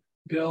to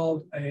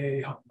build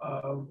a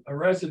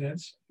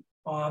residence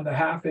on the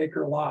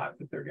half-acre lot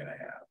that they're going to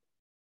have.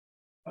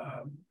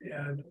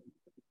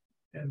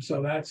 And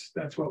so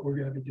that's what we're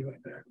going to be doing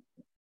there.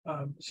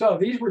 So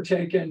these were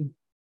taken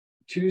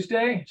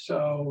Tuesday,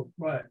 so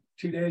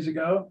 2 days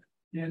ago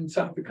in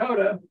South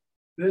Dakota.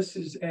 This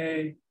is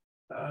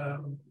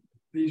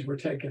these were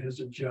taken as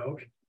a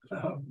joke,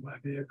 my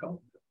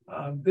vehicle.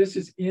 This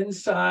is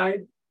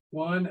inside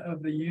one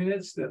of the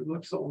units that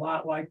looks a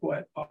lot like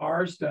what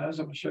ours does.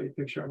 I'm going to show you a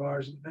picture of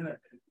ours in a minute,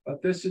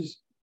 but this is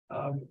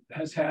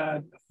has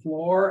had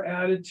floor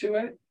added to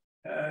it,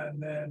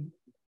 and then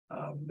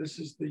this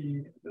is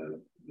the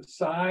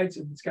sides,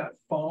 and it's got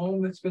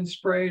foam that's been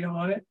sprayed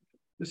on it.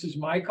 This is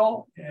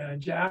Michael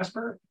and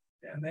Jasper,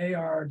 and they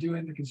are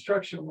doing the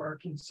construction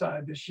work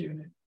inside this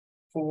unit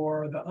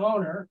for the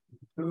owner,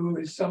 who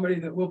is somebody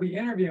that we'll be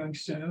interviewing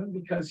soon,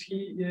 because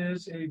he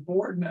is a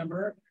board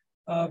member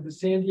of the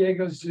San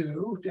Diego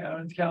Zoo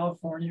down in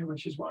California,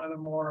 which is one of the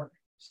more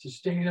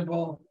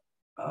sustainable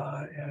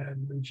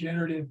and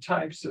regenerative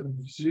types of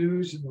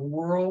zoos in the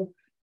world.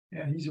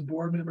 And he's a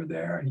board member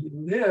there, and he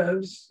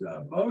lives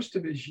most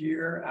of his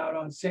year out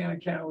on Santa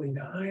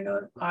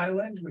Catalina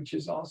Island, which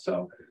is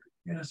also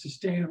in a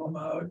sustainable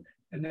mode.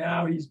 And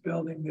now he's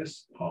building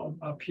this home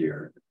up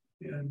here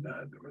in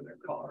northern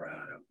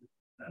Colorado.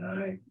 And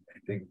I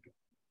think,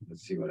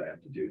 let's see what I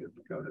have to do to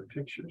go to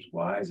pictures.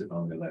 Why is it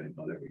only letting,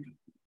 oh, there we go,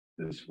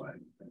 this way.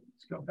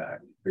 Let's go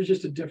back. Here's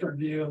just a different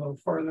view, a little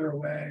further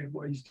away of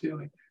what he's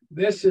doing.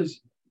 This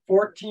is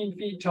 14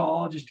 feet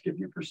tall, just to give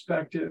you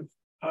perspective,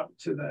 up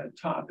to the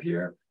top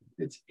here.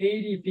 It's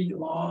 80 feet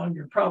long.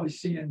 You're probably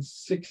seeing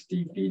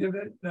 60 feet of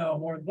it. No,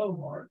 more, a little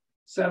more,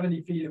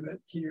 70 feet of it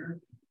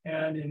here.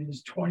 And it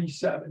is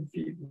 27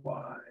 feet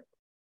wide.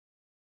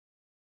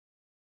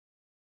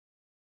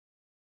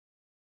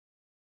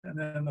 And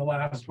then the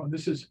last one,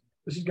 this is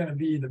going to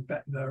be the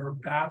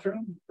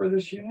bathroom for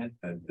this unit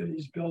that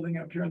he's building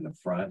up here in the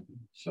front.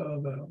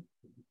 So the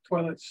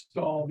toilet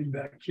stall will be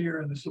back here,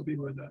 and this will be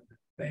where the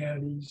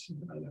vanities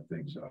and other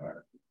things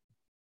are.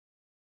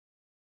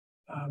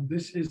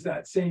 This is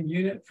that same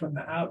unit from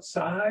the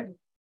outside.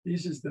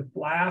 This is the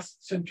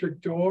blast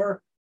centric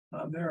door.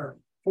 There are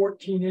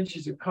 14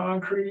 inches of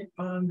concrete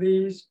on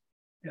these,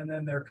 and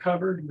then they're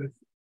covered with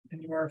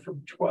anywhere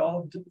from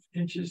 12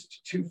 inches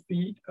to 2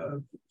 feet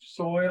of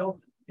soil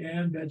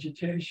and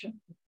vegetation.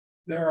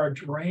 There are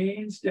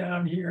drains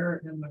down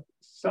here in the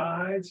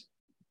sides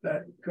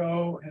that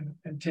go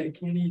and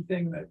take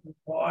anything that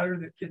water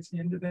that gets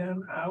into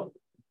them out.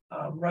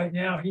 Right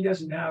now, he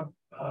doesn't have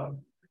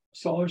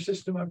solar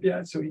system up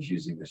yet, so he's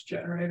using this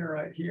generator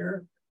right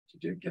here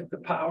to get the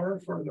power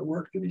for the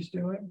work that he's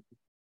doing.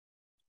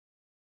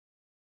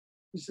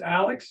 This is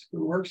Alex,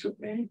 who works with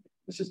me.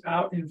 This is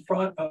out in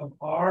front of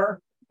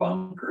our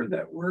bunker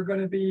that we're going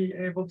to be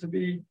able to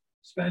be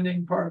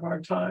spending part of our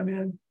time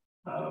in.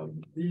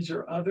 These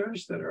are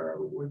others that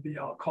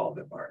I'll call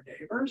them our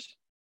neighbors.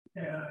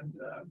 And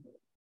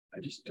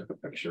I just took a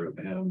picture of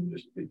him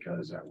just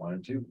because I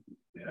wanted to.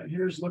 And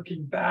here's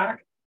looking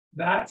back.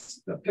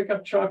 That's the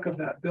pickup truck of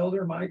that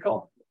builder,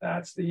 Michael.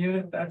 That's the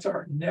unit. That's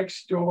our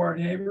next door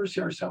neighbors.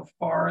 Here's how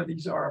far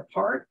these are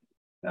apart.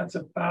 That's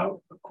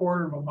about a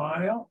quarter of a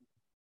mile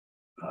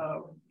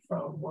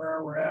from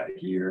where we're at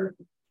here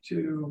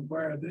to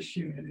where this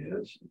unit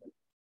is.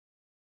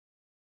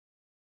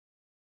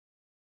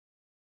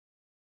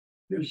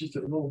 Here's just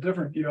a little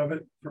different view of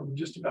it from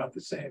just about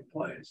the same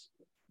place.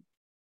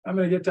 I'm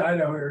going to get to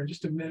Idaho here in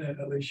just a minute,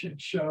 Alicia,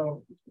 and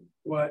show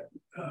what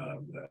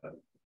the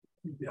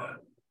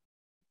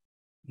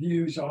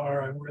views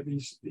are and where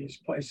these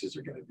places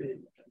are going to be.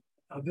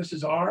 This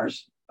is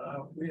ours.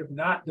 We have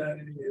not done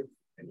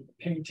any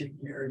painting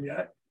here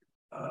yet.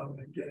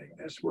 And getting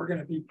this, we're going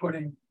to be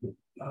putting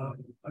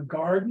a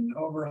garden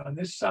over on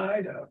this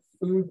side of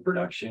food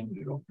production.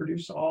 It'll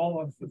produce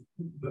all of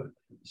the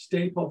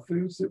staple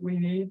foods that we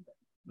need.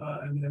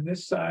 And then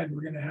this side,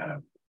 we're going to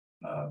have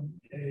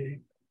a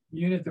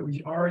unit that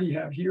we already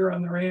have here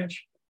on the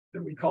ranch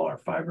that we call our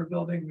fiber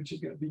building, which is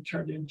going to be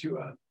turned into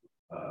a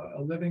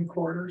living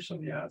quarters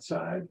on the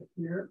outside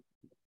here.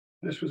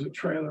 This was a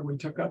trailer we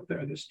took up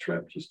there this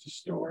trip just to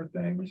store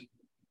things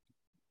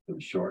for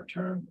the short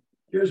term.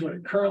 Here's what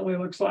it currently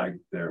looks like.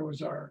 There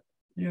was our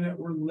unit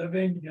we're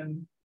living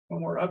in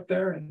when we're up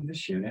there in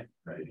this unit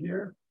right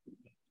here.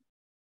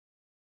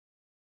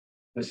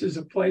 This is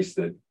a place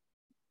that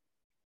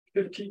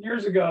 15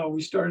 years ago,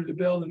 we started to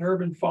build an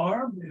urban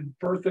farm in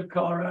Berthoud,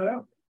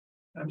 Colorado.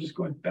 I'm just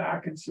going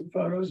back in some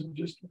photos and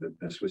just that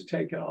this was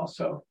taken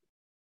also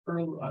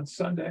early on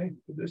Sunday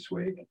for this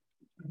week.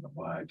 I don't know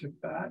why I took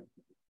that.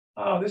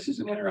 Oh, this is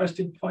an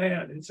interesting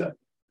plant. It's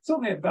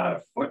only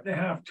about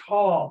 1.5 feet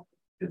tall.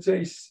 It's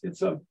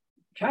a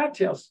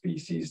cattail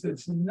species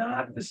that's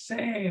not the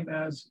same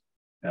as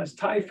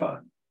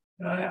typha.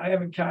 And I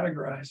haven't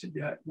categorized it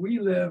yet. We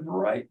live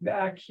right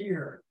back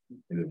here.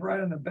 We live right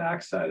on the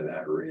backside of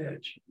that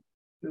ridge.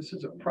 This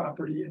is a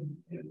property in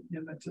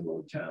the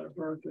little town of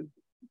Berthoud.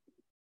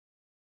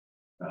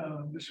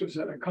 This was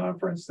at a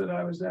conference that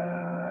I was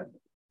at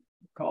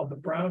called the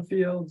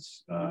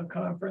Brownfields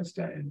Conference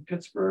in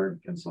Pittsburgh,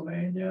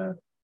 Pennsylvania.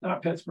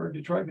 Not Pittsburgh,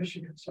 Detroit,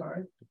 Michigan,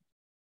 sorry.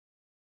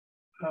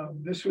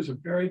 This was a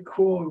very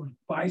cool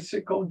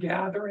bicycle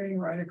gathering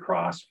right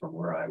across from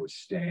where I was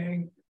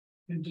staying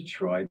in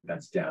Detroit.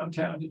 That's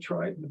downtown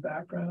Detroit in the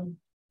background.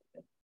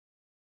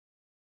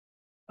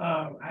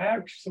 I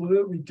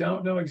absolutely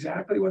don't know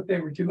exactly what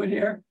they were doing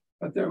here,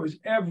 but there was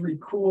every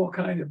cool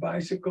kind of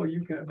bicycle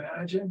you can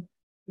imagine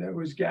that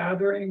was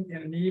gathering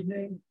in an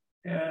evening.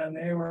 And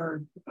they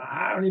were,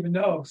 I don't even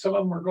know, some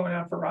of them were going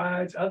out for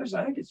rides. Others,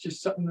 I think it's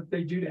just something that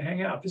they do to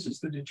hang out. This is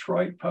the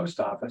Detroit post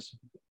office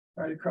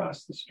right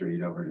across the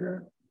street over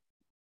here.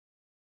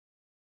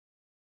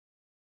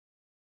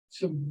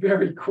 Some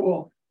very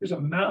cool, there's a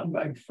mountain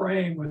bike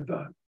frame with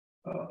a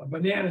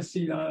banana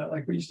seat on it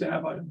like we used to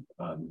have on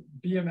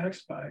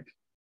BMX bikes.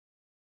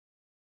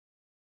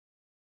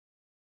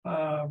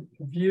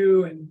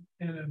 View in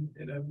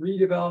a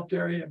redeveloped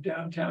area of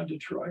downtown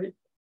Detroit.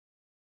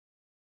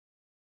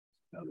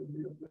 Another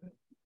view of it.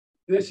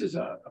 This is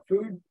a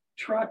food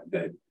truck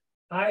that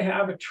I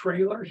have a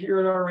trailer here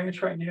at our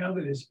ranch right now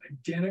that is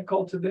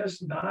identical to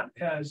this, not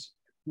as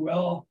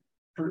well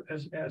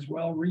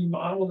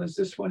remodeled as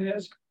this one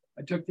is.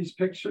 I took these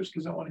pictures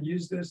because I want to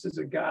use this as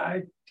a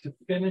guide to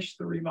finish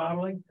the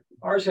remodeling.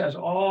 Ours has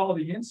all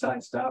the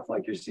inside stuff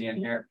like you're seeing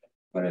here,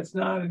 but it's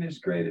not in as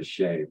great a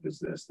shape as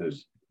this.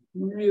 There's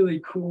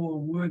really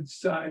cool wood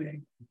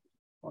siding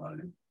on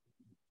it.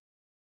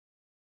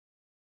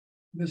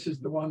 This is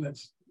the one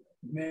that's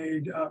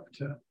made up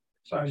to,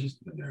 so I was just,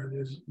 there it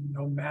is,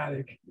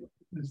 Nomadic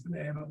is the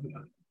name of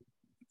the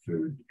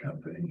food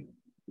company.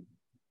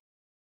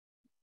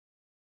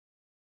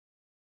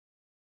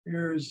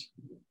 Here's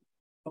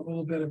a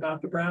little bit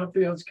about the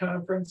Brownfields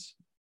Conference.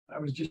 I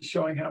was just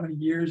showing how many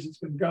years it's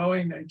been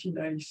going,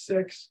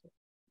 1996.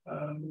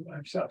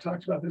 I've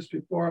talked about this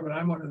before, but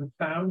I'm one of the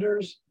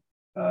founders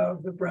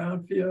of the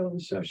Brownfield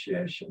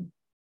Association.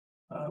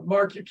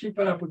 Mark, you're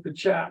keeping up with the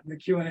chat and the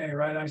Q&A,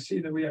 right? I see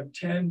that we have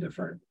 10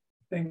 different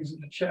things in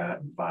the chat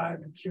and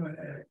 5 in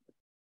Q&A.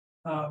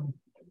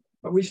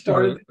 But we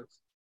started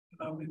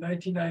in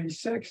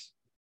 1996,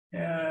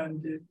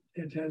 and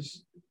it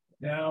has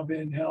now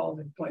been held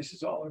in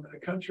places all over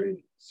the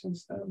country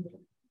since then.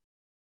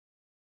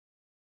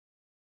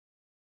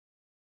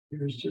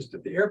 Here's just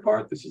at the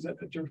airport. This is at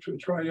the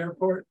Detroit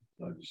airport.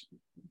 Just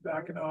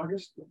back in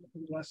August,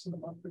 less than a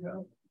month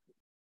ago.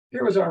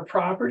 Here was our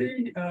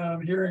property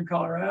here in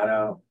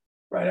Colorado,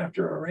 right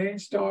after a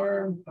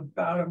rainstorm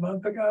about a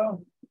month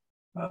ago.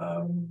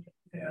 And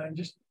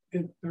just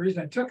the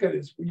reason I took it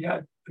is we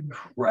had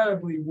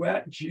incredibly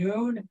wet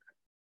June,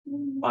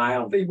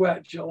 mildly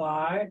wet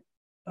July,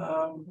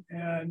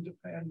 and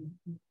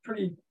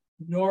pretty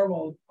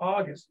normal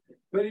August,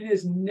 but it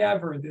is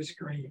never this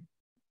green.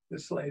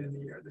 this late in the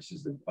year. This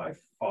is by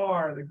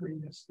far the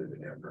greenest that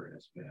it ever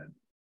has been.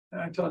 And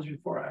I told you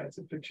before, I had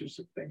some pictures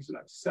of things that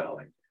I'm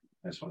selling.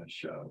 I just want to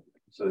show.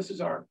 So this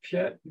is our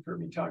pit. You've heard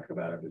me talk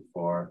about it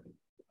before.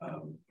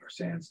 Our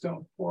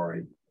sandstone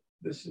quarry.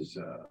 This is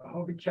a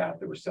Hobie cat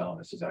that we're selling.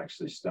 This is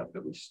actually stuff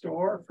that we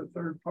store for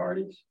third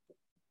parties.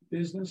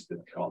 Business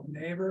that's called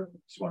Neighbor.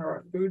 It's one of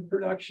our food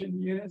production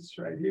units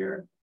right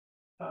here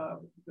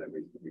that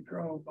we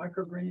grow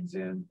microgreens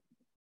in.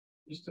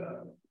 Just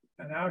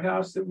an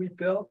outhouse that we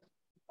built.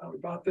 We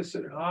bought this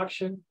at an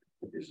auction.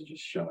 These are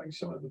just showing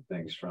some of the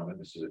things from it.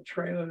 This is a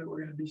trailer that we're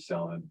going to be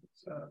selling.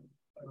 It's a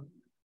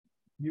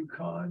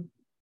Yukon.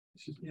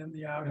 This is in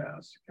the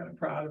outhouse. Kind of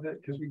proud of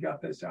it because we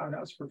got this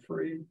outhouse for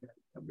free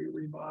and we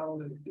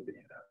remodeled it into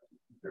being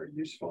very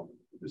useful.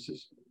 This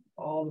is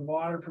all the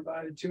water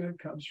provided to it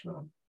comes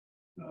from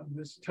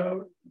this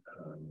tote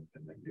and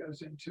then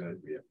goes into it.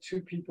 We have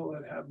 2 people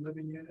that have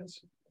living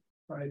units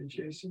right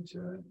adjacent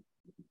to it.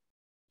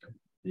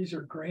 These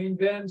are grain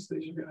bins.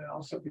 These are going to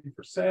also be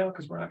for sale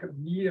because we're not going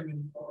to need them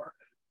anymore.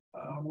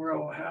 Where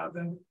we'll have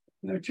them.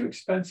 And they're too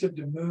expensive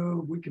to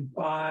move. We can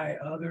buy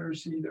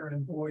others either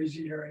in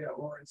Boise area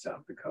or in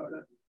South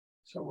Dakota.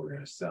 So we're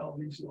going to sell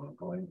these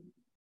locally,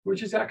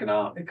 which is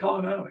economic,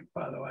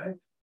 by the way.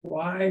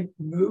 Why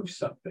move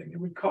something? It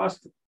would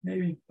cost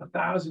maybe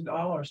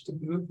 $1,000 to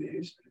move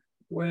these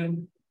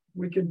when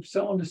we can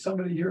sell them to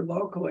somebody here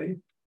locally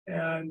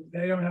and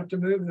they don't have to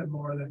move them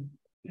more than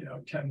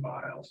 10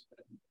 miles.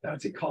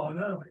 That's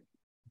economic.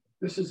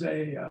 This is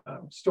a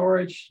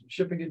storage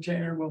shipping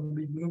container. We'll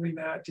be moving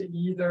that to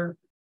either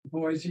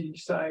Boise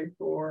site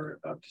or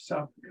up to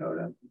South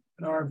Dakota.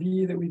 An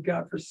RV that we've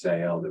got for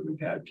sale that we've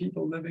had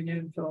people living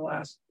in for the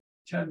last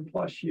 10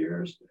 plus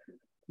years.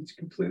 It's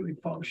completely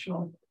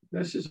functional.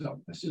 This is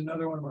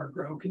another one of our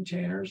grow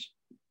containers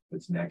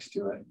that's next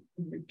to it.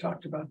 We've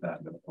talked about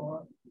that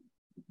before.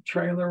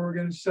 Trailer we're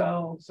going to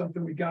sell,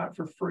 something we got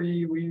for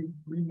free. We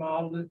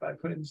remodeled it by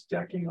putting this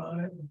decking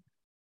on it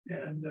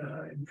and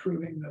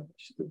improving the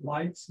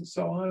lights and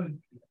so on. And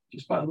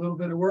just by a little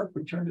bit of work,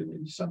 we turned it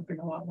into something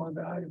a lot more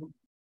valuable.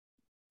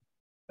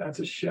 That's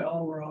a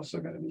shell we're also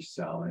going to be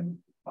selling,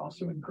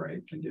 also in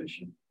great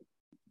condition.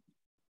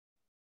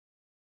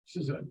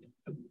 This is a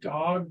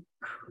dog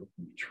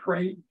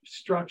crate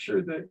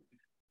structure that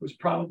was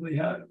probably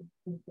had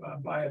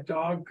by a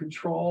dog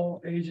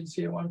control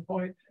agency at one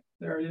point.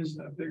 There it is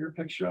in a bigger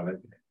picture of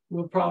it.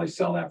 We'll probably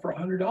sell that for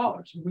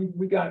 $100.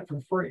 We got it for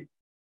free.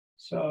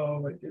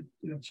 So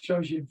it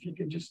shows you if you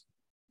can just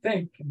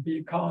think and be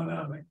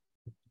economic.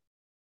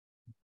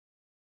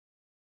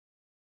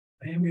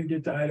 I am going to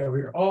get to Idaho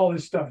here. All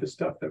this stuff is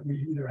stuff that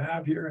we either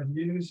have here and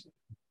use,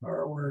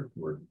 or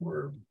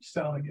we're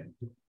selling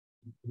it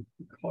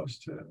close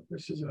to.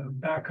 This is a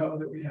backhoe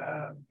that we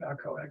have,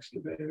 backhoe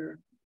excavator,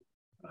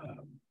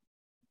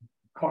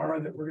 car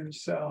that we're going to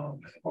sell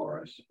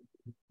for us.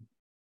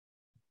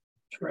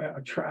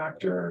 A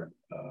tractor,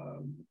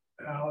 a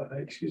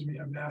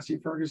Massey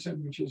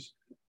Ferguson, which is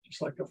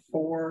just like a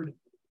Ford.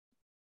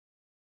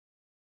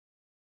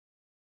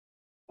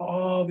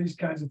 All these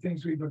kinds of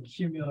things we've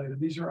accumulated.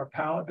 These are our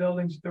pallet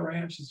buildings at the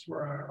ranch. This is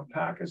where our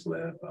alpacas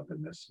live, up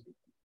in this,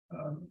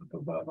 up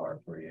above our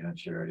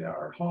ranch area.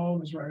 Our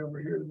home is right over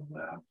here to the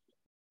left,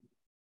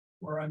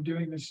 where I'm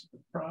doing this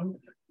from.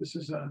 This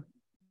is a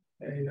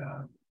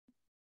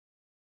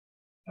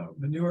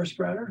manure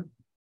spreader,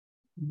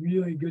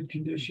 really good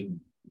condition.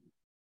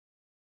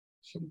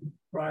 Some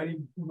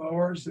riding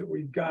mowers that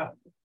we've got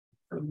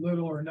for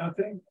little or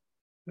nothing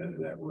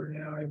that we're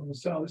now able to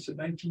sell. This is a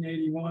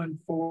 1981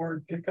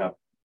 Ford pickup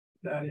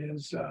that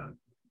is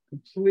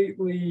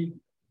completely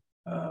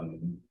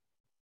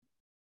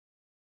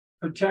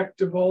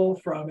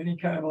protectable from any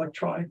kind of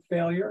electronic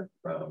failure,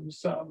 from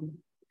some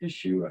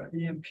issue, an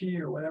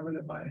EMP or whatever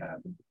that might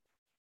happen.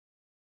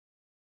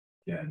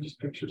 Yeah, and just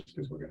pictures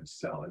because we're going to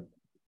sell it.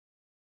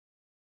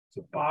 It's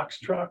a box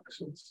truck,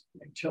 so it's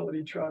a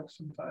utility truck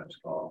sometimes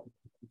called.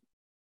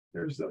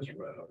 There's those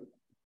roads.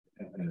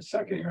 In a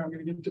second here, I'm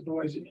going to get to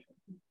Boise.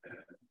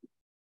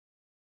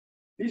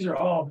 These are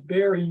all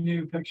very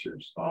new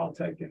pictures, all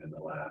taken in the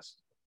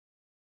last.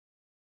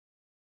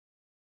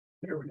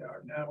 Here we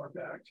are. Now we're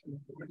back to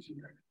Boise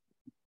area.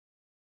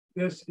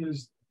 This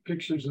is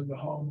pictures of the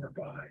home we're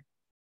buying.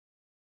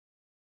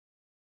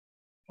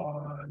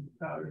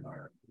 Out in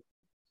our,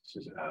 this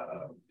is an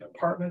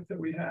apartment that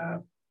we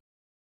have.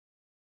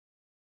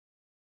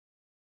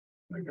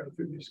 I'm going to go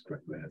through these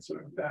quickly. It's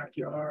our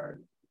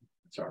backyard.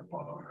 It's our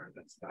barn.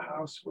 That's the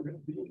house we're going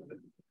to be in.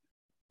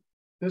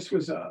 This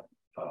was a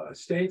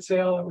estate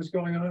sale that was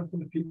going on from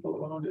the people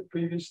who owned it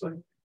previously.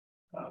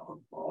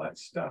 All that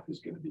stuff is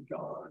going to be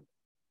gone.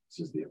 This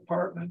is the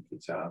apartment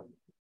that's out in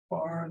the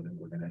barn that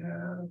we're going to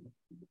have.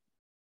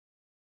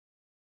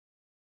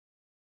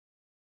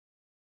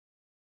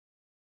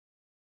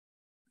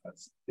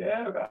 That's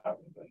about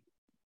the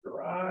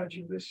garage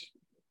of this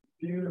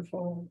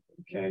beautiful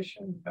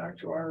location. Back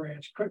to our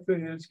ranch quickly,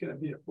 and it's going to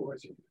be at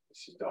Boise.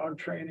 This is dog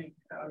training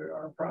out at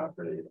our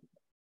property.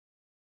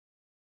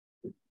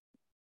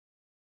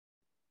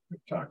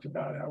 We've talked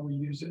about how we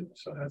use it.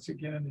 So that's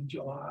again in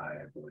July,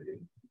 I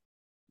believe.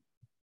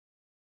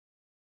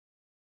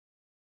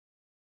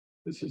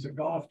 This is a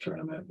golf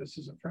tournament. This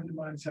is a friend of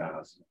mine's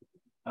house.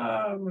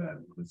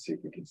 Let's see if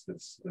we can,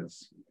 let's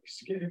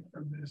escape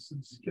from this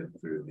and skip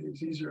through these.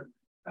 These are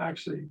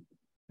actually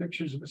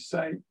pictures of a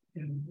site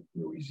in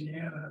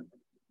Louisiana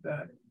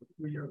that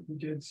we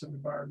did some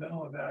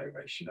environmental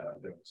evaluation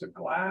of. There was a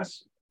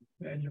glass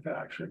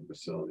manufacturing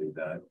facility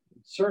that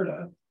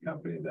Serta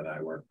company that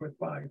I work with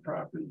buying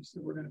properties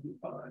that we're going to be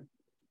buying.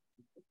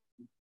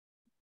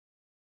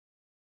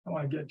 I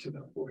want to get to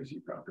the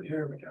Boise property.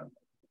 Here we go.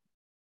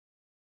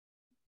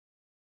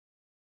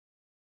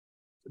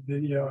 The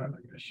video, I'm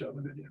not going to show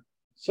the video.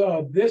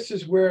 So this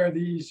is where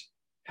these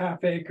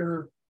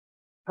half-acre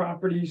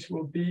properties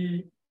will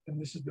be,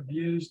 and this is the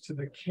views to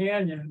the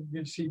canyon. You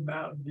can see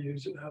mountain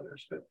views and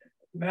others, but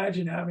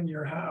imagine having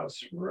your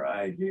house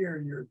right here,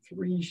 your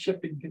 3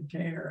 shipping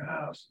container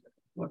house,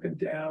 looking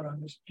down on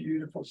this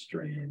beautiful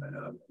stream and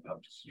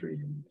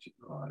upstream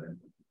on it.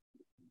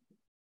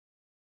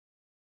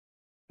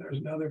 There's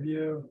another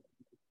view.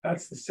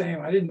 That's the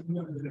same. I didn't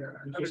move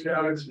there.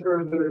 It's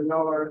further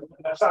north.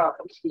 South.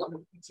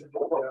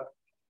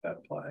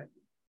 That play.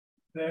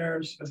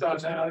 There's so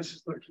now this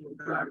is looking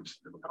back to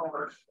the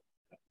north.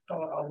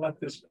 I'll let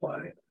this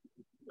play.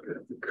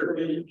 The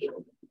creek.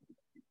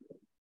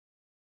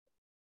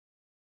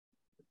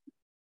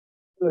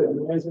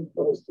 Amazing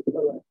place to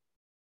put it.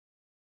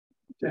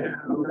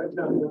 Damn,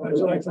 I'd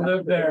like to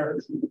live there.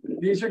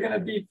 These are going to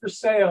be for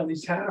sale.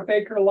 These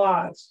half-acre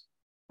lots.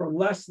 For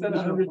less than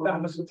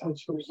 100,000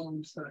 touches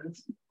on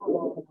sides.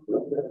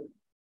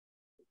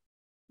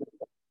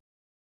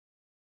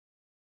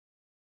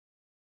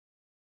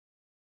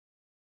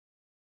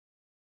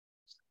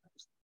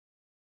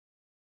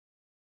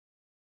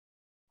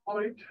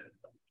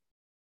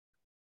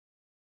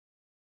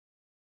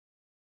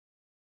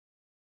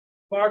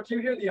 Mark, you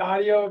hear the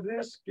audio of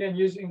this? Again,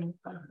 using,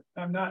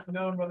 I'm not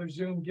known whether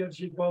Zoom gives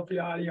you both the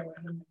audio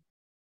and.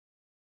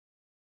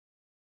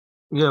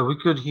 Yeah, we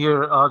could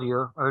hear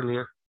audio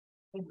earlier.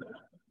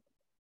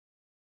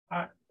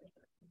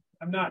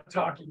 I'm not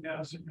talking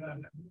now, so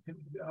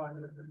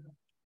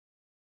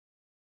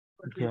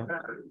Okay.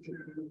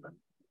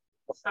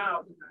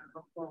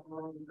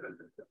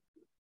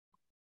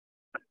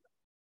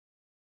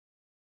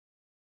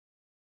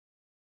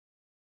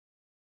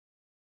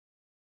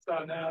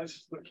 So now this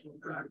is looking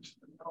back to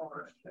the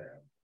north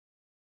there.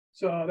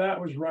 So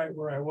that was right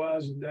where I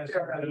was, and that's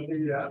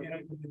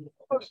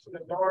close to the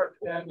north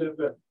end of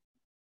the.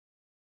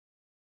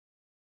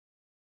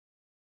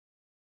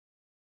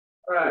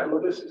 All right,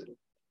 well, this is, I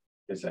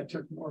guess I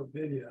took more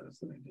videos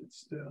than I did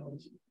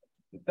stills.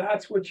 But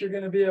that's what you're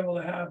going to be able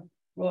to have.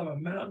 We'll have a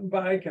mountain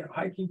bike and a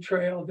hiking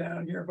trail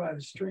down here by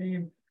the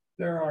stream.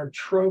 There are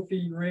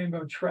trophy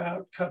rainbow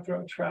trout,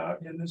 cutthroat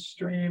trout in this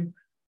stream.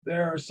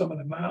 There are some of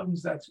the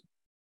mountains that's,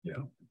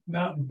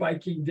 mountain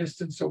biking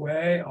distance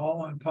away,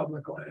 all on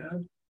public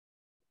land.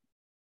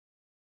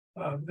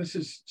 This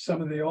is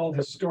some of the old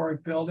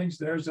historic buildings.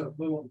 There's a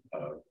little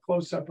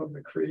close-up of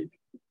the creek.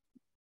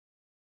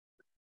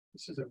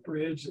 This is a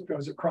bridge that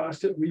goes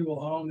across it. We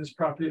will own this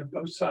property on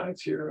both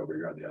sides here, over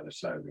here on the other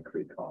side of the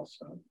creek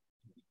also.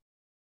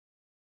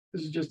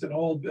 This is just an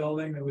old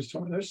building that was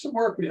torn. There's some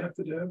work we have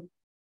to do.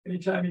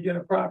 Anytime you get a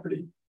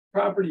property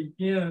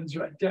ends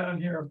right down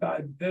here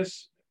by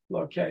this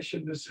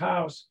location, this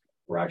house.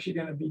 We're actually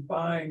going to be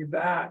buying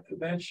that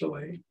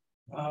eventually.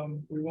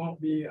 We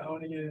won't be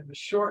owning it in the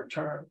short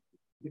term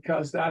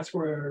because that's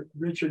where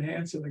Richard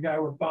Hansen, the guy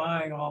we're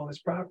buying all this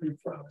property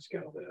from, is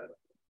going to live.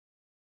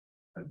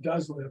 It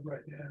does live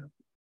right now.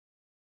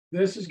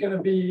 This is going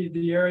to be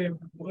the area of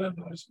one of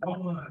those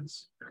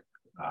ponds.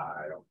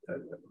 I don't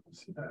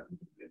see that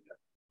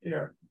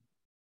here.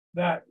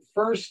 That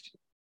first,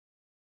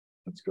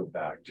 let's go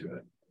back to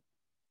it.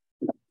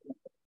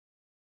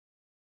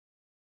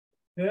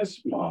 This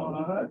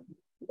pond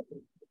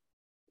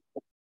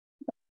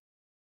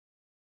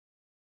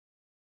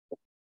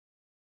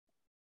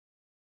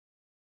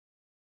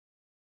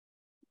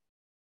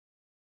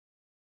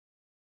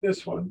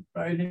this one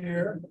right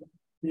here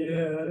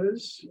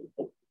is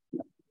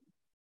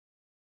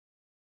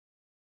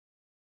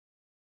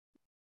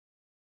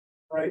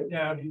right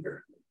down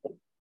here.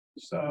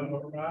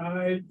 So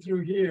right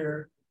through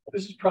here,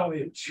 this is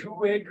probably a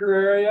 2-acre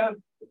area.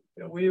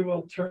 And we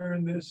will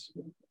turn this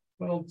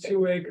little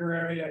 2-acre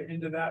area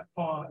into that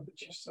pond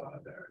that you saw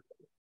there.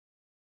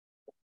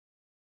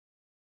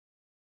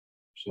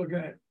 Just looking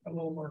at a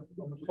little more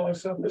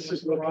close up. This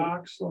is the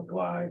rocks look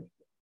like.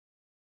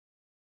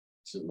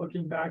 This is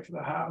looking back to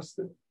the house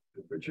that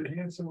Richard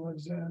Hansen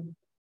lives in.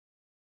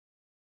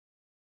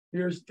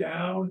 Here's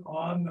down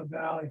on the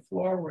valley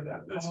floor where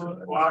that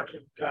pond is.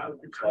 Walking down.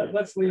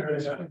 Let's leave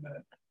this for a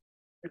minute.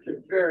 It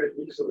could very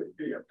easily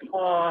be a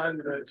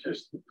pond, but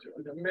just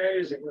an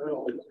amazing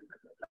little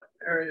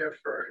area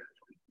for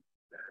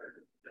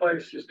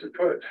places to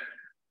put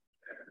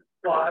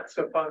lots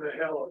up on the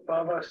hill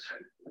above us.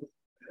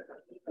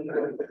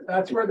 And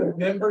that's where the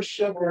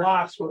membership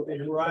lots will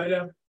be, right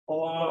up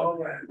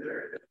along.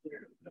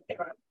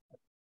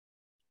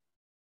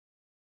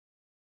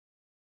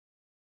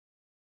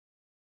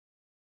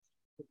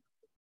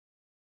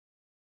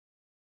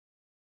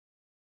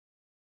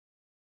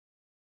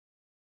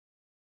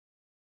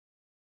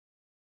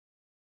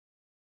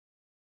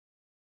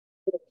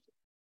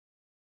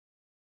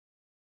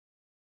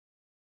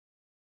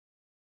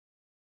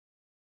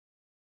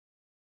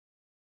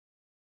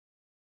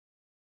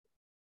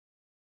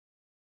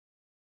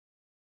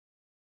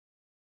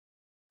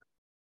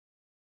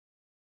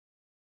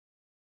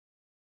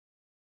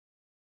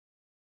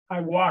 I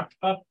walked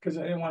up because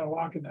I didn't want to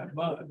walk in that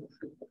mud.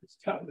 It's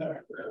down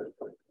there.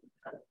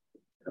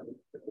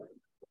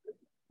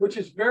 Which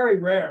is very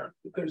rare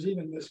that there's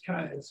even this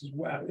kind of, this is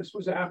wet. This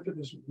was after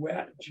this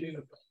wet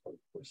June,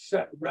 which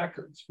set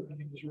records for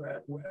being as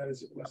wet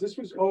as it was. This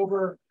was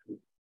over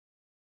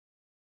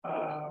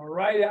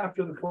right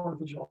after the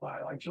 4th of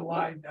July, like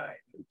July 9th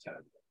and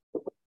 10th.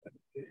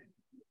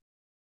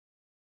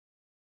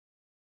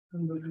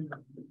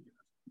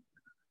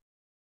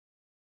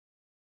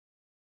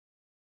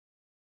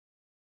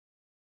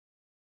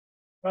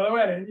 By the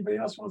way, anybody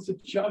else wants to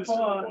jump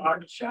on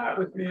or chat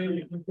with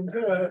me, you can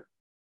do it.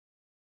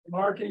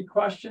 Mark, any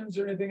questions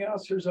or anything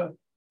else? Here's a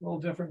little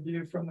different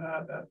view from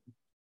that.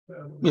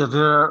 Yeah,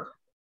 there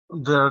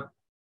are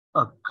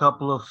a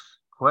couple of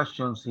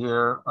questions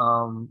here.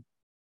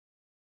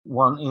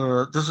 One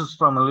is, this is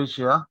from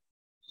Alicia.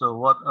 So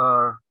what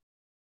are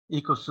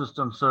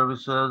ecosystem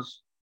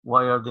services?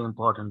 Why are they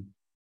important?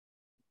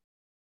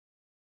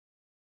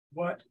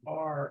 What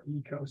are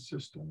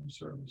ecosystem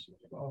services?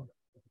 Well,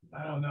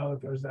 I don't know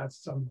if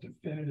that's some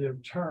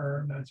definitive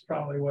term. That's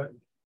probably what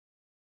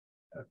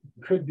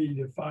could be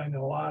defined in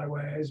a lot of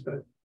ways,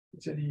 but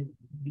it's any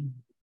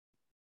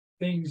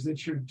things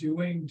that you're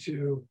doing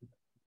to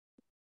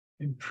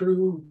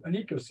improve an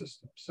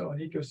ecosystem. So an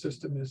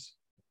ecosystem is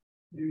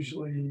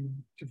usually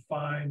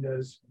defined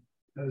as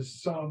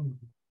some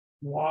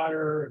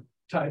water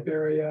type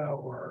area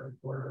or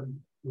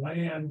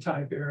land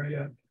type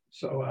area.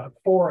 So a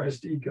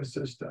forest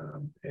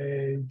ecosystem,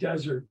 a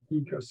desert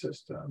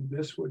ecosystem.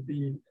 This would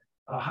be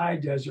a high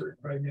desert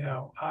right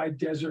now, high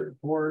desert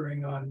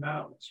bordering on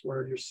mountains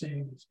where you're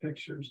seeing these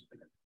pictures.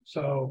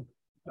 So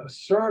a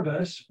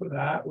service for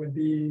that would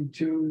be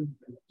to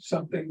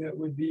something that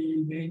would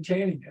be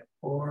maintaining it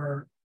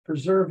or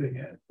preserving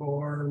it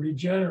or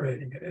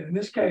regenerating it. And in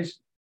this case,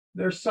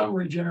 there's some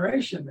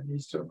regeneration that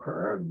needs to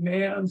occur.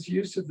 Man's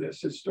use of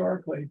this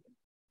historically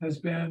has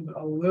been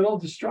a little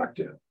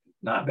destructive.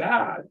 Not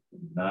bad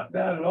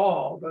at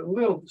all, but a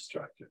little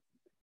destructive.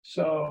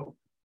 So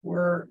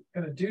we're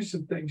going to do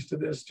some things to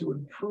this to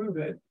improve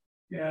it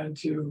and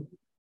to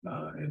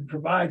and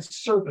provide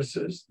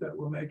services that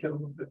will make it a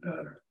little bit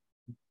better.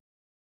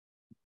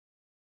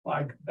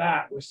 Like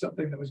that was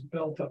something that was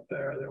built up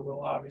there that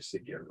we'll obviously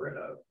get rid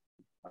of.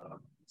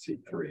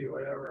 C3,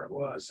 whatever it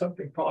was,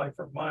 something probably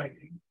for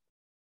mining.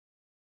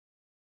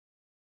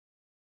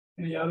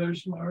 Any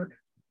others, Mark?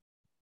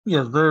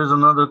 Yes, there's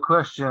another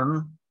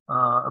question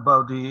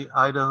about the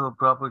Idaho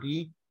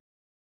property.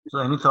 So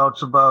any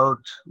thoughts about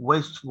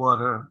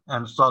wastewater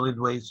and solid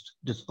waste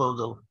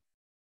disposal?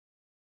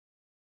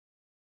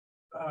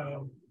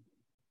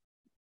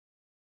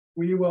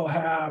 We will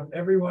have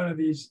every one of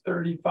these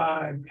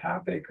 35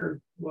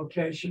 half-acre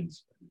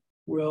locations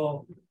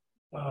will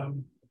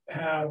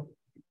have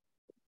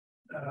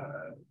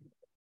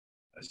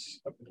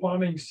a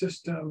plumbing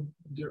system,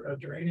 a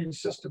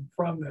drainage system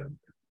from them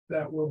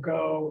that will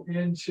go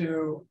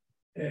into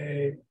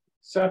a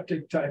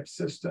septic type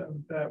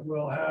system that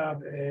will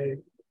have a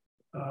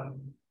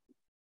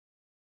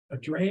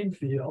drain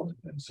field.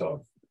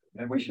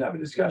 And we should have a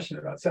discussion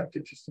about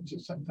septic systems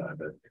at some time,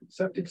 but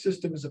septic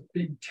system is a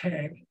big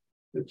tank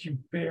that you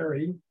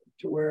bury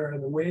to where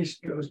the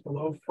waste goes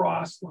below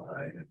frost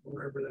line and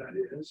wherever that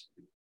is.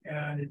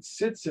 And it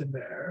sits in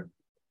there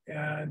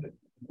and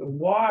the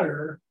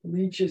water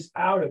leaches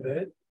out of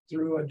it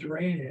through a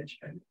drainage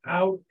and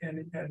out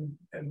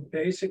and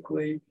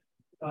basically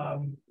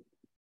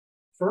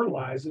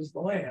fertilizes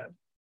the land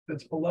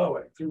that's below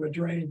it through a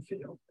drain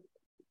field.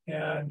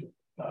 And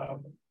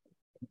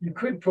you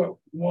could put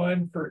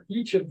one for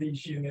each of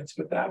these units,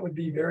 but that would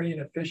be very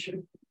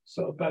inefficient.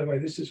 So by the way,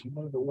 this is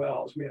one of the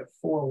wells. We have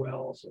 4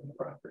 wells on the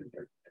property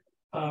here.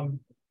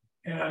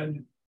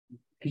 And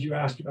because you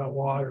asked about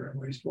water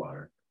and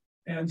wastewater.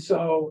 And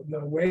so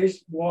the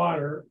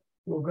wastewater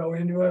will go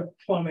into a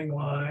plumbing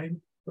line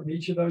from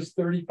each of those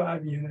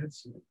 35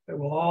 units that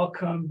will all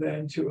come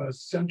then to a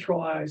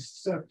centralized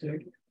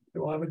septic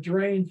that will have a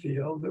drain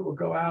field that will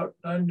go out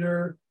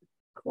under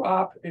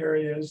crop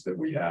areas that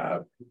we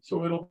have.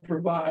 So it'll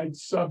provide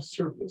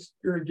subsurface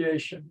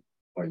irrigation.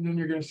 And then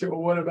you're going to say,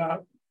 well, what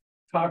about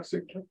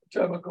toxic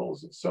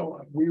chemicals and so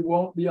on? We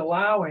won't be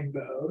allowing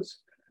those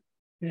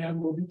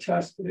and we'll be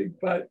testing,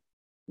 but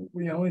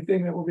the only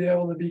thing that will be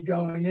able to be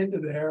going into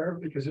there,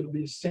 because it'll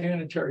be a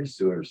sanitary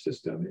sewer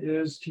system,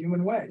 is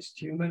human waste,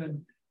 human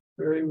and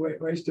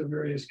waste of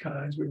various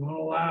kinds. We won't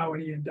allow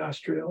any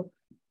industrial.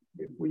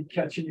 If we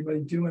catch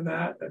anybody doing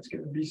that, that's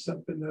going to be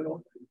something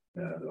that'll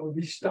it will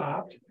be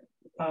stopped,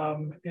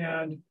 and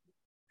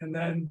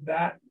then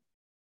that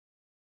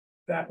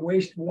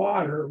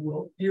wastewater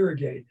will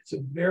irrigate. It's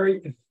a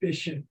very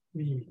efficient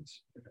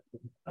means,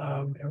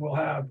 and we'll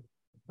have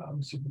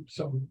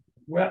some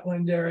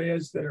wetland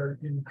areas that are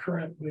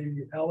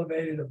currently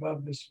elevated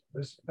above this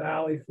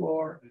valley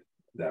floor,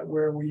 that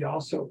where we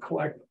also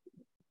collect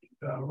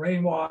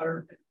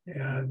rainwater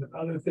and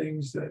other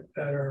things that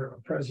are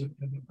present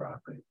in the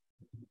property.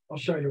 I'll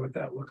show you what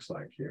that looks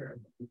like here.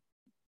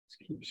 Let's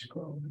keep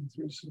scrolling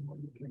through some more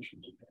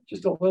pictures.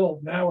 Just a little,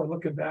 now we're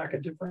looking back a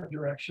different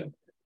direction.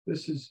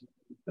 This is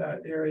that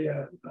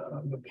area,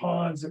 the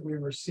ponds that we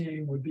were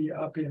seeing would be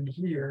up in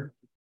here.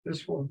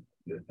 This will,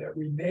 that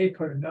we may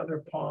put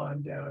another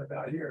pond down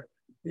about here.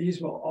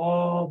 These will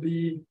all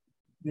be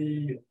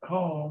the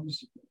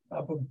homes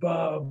up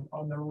above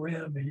on the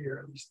rim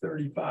here, these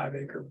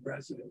 35-acre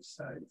residence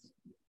sites.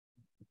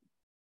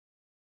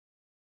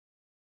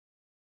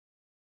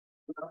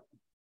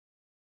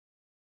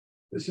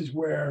 This is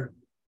where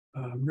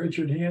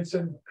Richard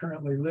Hansen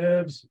currently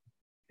lives.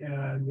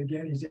 And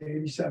again, he's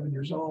 87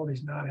 years old.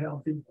 He's not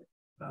healthy.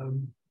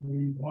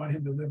 We want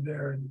him to live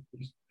there in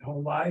his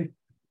whole life.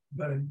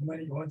 But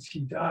once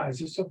he dies,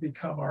 this will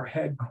become our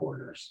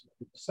headquarters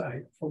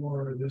site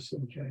for this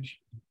location.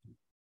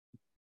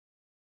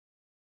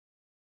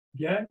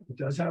 Again, it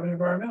does have an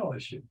environmental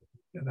issue.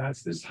 And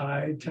that's this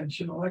high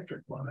tension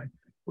electric line,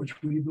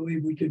 which we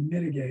believe we can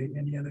mitigate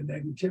any other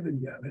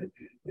negativity of it.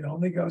 It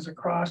only goes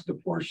across the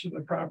portion of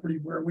the property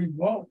where we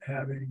won't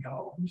have any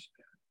homes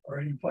or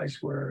any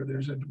place where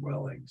there's a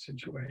dwelling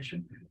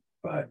situation.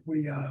 But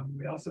we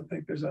also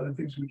think there's other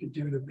things we could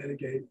do to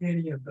mitigate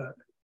any of the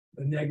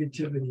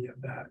negativity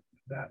of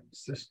that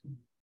system.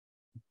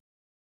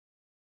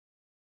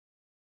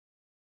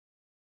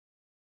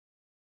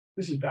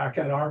 This is back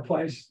at our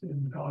place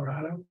in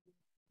Colorado.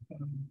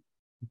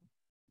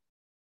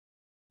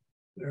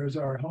 There's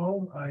our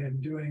home. I am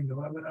doing the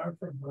webinar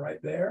from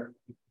right there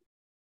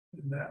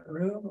in that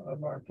room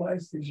of our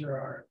place. These are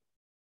our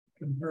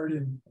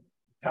converted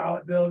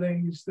pallet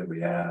buildings that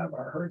we have,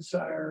 our herd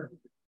sire.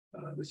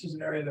 This is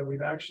an area that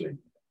we've actually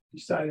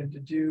decided to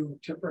do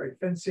temporary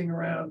fencing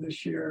around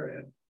this year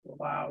and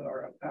allow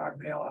our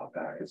male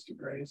alpacas to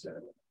graze in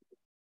it.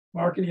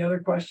 Mark, any other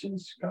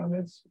questions,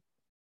 comments?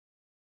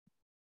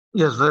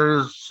 Yes, there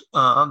is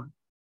a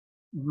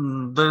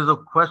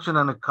question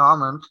and a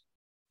comment.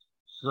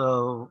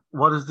 So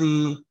what is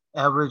the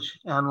average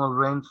annual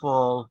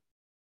rainfall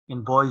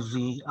in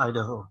Boise,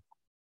 Idaho?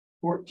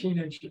 14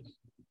 inches.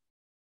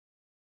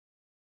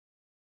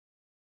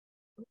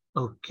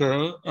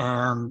 Okay,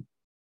 and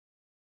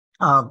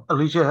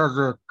Alicia has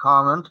a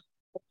comment.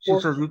 She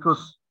 14. says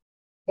equals.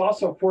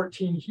 Also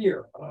 14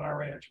 here on our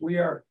ranch.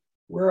 We're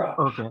a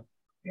Okay.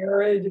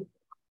 arid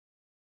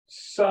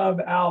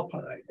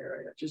subalpine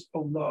area, just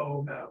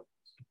below mountains.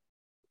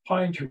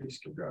 Pine trees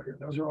can grow here.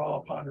 Those are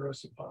all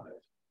ponderosa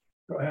pines.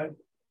 Go ahead.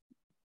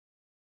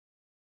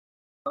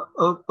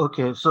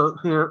 Okay, so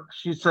here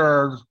she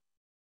says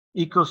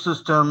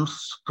ecosystems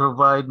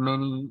provide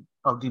many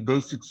of the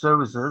basic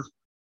services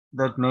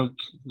that make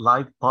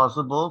life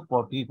possible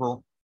for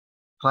people.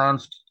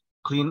 Plants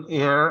clean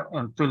air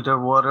and filter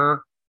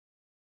water,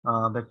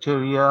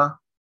 bacteria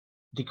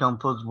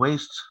decompose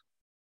waste,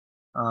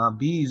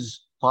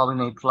 bees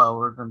pollinate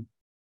flowers, and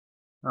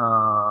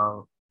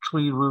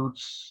tree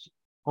roots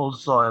hold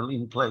soil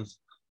in place.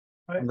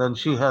 Right. And then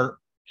she has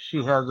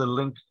a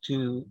link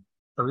to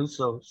a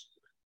resource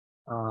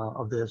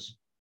of this.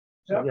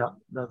 So, yep.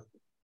 Yeah,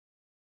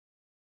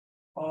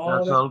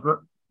 that's all great.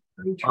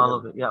 All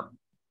of it, yeah.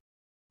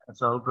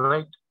 That's all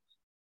great.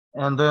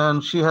 And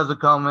then she has a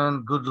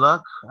comment, good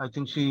luck. I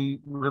think she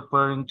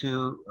referring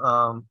to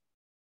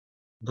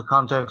the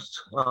context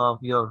of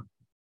your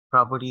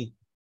property.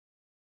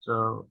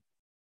 So,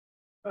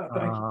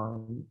 thank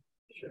you.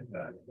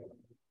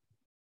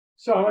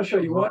 So I'm going to show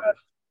you what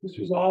this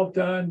was all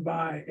done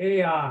by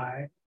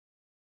AI.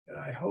 And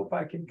I hope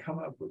I can come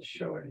up with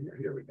show it here.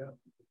 Here we go.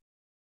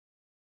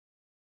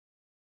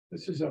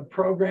 This is a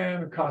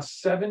program. It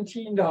costs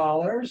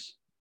 $17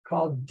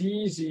 called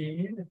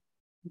DZine.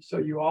 So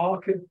you all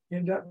could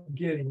end up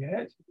getting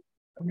it.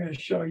 I'm going to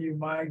show you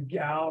my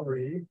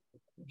gallery,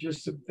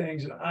 just some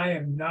things. And I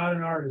am not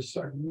an artist,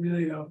 so I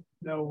really don't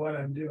know what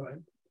I'm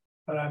doing.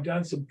 But I've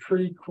done some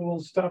pretty cool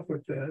stuff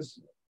with this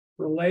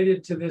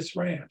related to this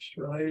ranch,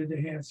 related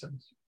to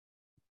Hansen's.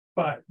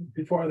 But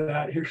before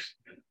that, here's,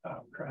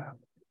 oh crap.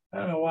 I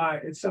don't know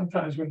why. It's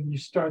sometimes when you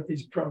start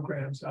these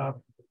programs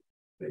up,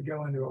 they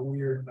go into a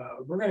weird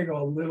mode. We're going to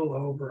go a little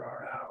over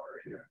our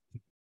hour here.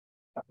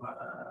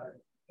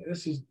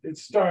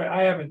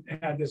 I haven't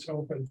had this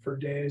open for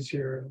days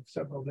here,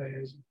 several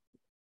days.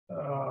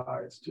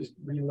 It's just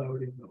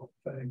reloading the whole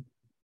thing.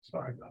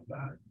 Sorry about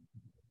that.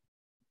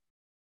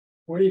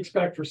 What do you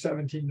expect for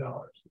 $17?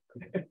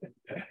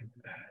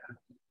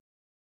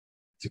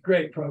 It's a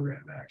great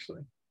program,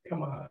 actually.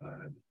 Come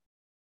on.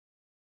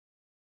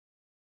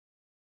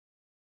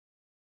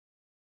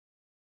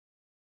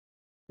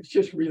 It's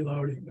just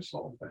reloading this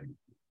whole thing.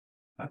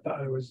 I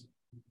thought it was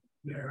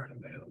there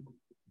and available.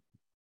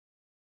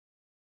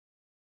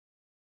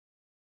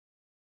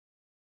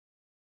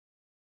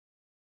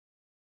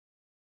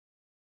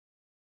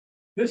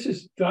 This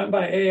is done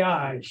by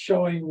AI,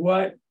 showing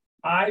what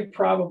I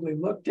probably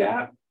looked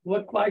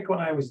like when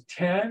I was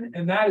 10,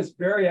 and that is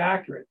very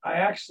accurate. I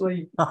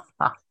actually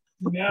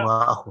now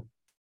Wow.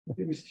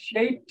 it was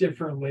shaped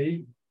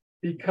differently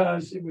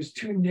because it was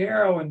too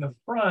narrow in the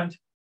front,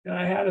 and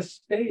I had a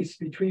space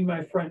between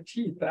my front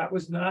teeth. That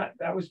was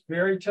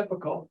very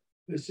typical.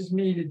 This is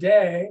me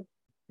today,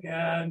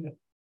 and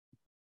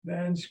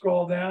then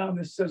scroll down.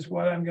 This says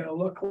what I'm going to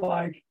look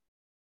like.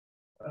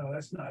 Oh,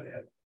 that's not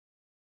it.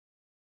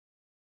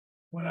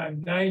 When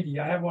I'm 90,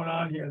 I have one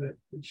on here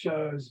that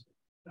shows,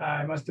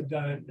 I must have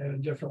done it in a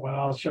different one.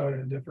 I'll show it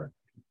in a different.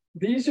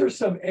 These are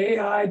some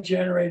AI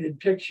generated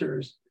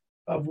pictures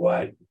of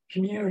what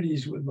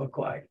communities would look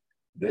like.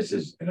 This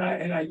is,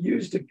 I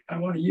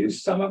want to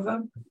use some of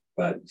them,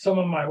 but some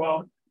of them I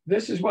won't.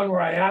 This is one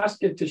where I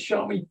asked it to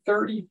show me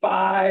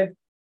 35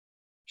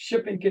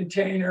 shipping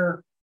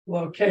container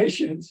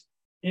locations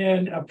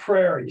in a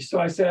prairie. So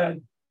I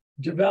said,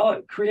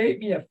 create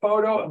me a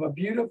photo of a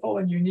beautiful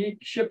and unique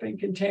shipping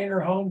container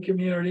home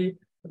community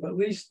of at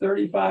least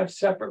 35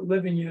 separate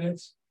living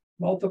units,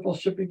 multiple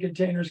shipping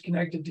containers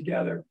connected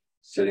together,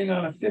 sitting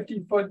on a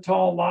 50-foot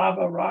tall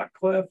lava rock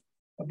cliff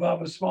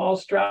above a small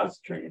Strauss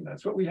stream.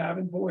 That's what we have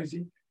in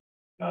Boise,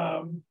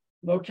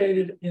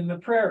 located in the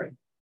prairie.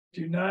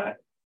 Do not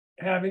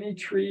have any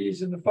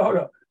trees in the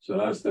photo. So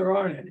notice there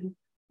aren't any.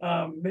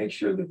 Make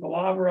sure that the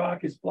lava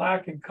rock is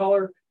black in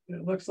color and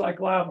it looks like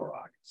lava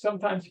rock.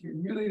 Sometimes if you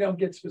really don't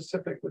get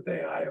specific with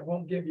AI, it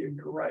won't give you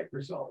your right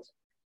results.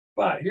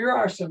 But here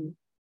are some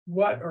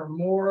what are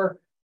more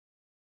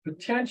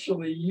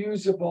potentially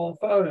usable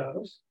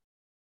photos.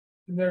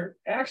 And they're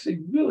actually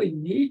really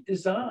neat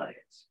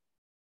designs.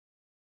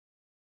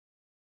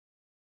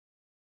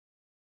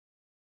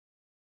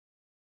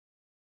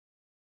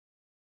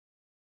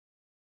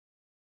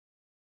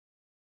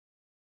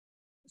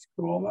 It's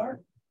cool,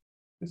 Mark.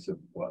 These are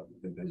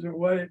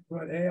what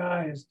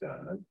AI has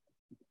done.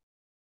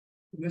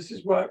 This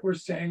is what we're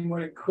saying,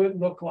 what it could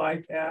look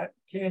like at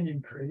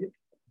Canyon Creek.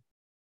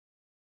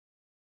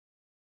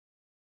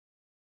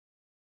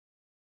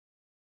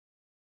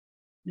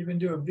 Even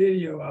do a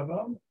video of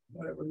them,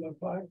 what it would look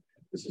like.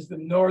 This is the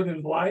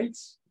Northern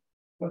Lights,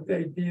 what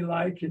they'd be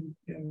like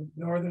in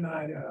Northern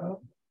Idaho.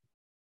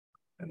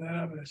 And then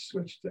I'm going to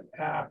switch to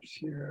apps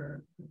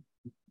here,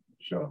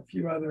 show a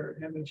few other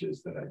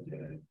images that I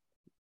did.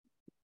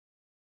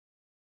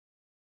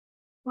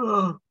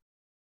 Oh,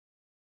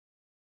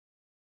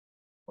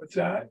 What's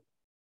that?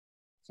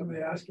 Somebody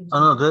asking?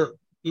 no,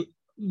 they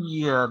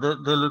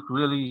look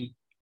really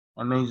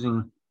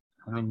amazing.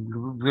 I mean,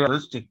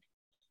 realistic.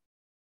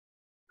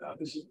 No,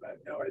 this is bad.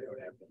 No, I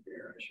don't have them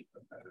here. I should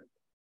put that in.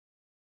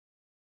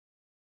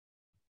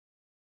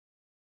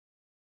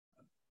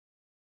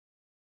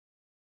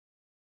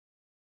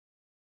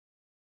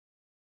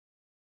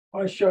 I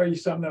want to show you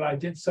some that I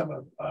did some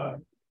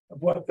of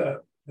what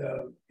the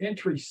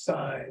entry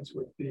signs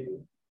would be.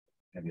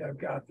 Maybe I've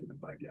got them in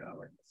my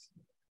gallery.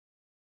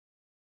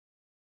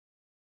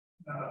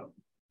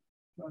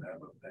 Don't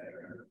have them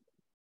there.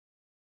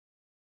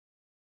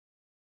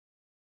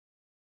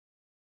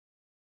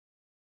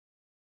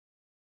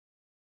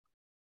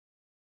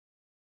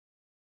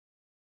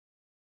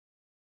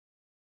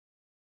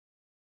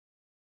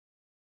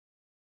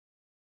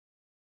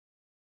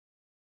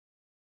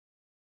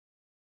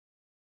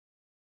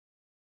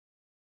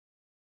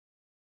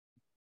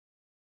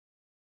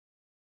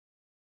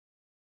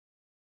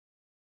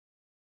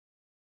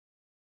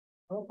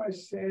 I hope I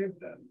saved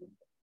them.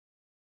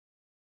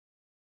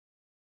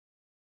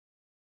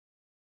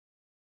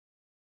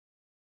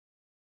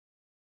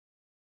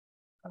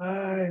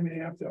 I may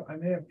have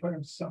put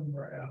them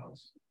somewhere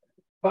else.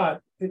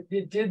 But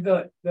it did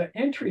the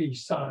entry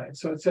sign.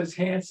 So it says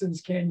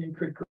Hanson's Canyon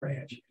Creek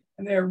Ranch.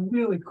 And they're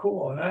really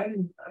cool. And I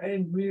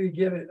didn't really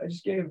give it, I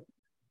just gave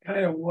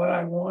kind of what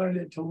I wanted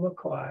it to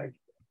look like.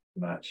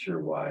 I'm not sure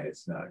why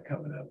it's not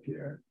coming up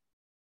here.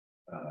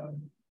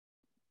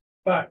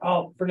 But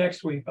for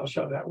next week, I'll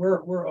show that.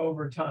 We're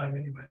over time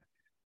anyway.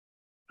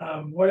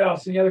 What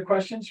else? Any other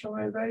questions from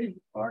anybody,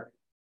 Mark?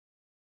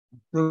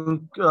 I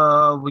think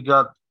we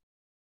got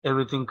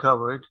everything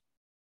covered.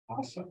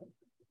 Awesome.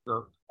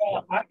 So,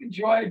 well, I've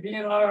enjoyed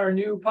being on our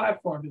new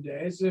platform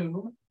today,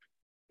 Zoom.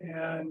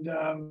 And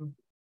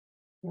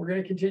we're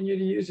going to continue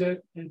to use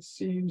it. It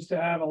seems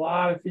to have a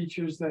lot of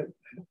features that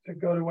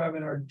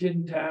GoToWebinar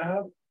didn't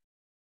have.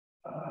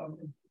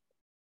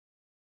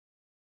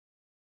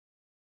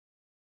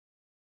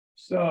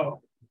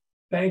 So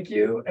thank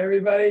you,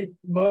 everybody.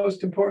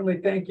 Most importantly,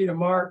 thank you to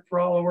Mark for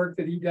all the work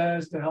that he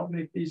does to help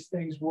make these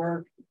things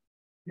work.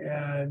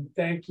 And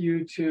thank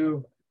you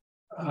to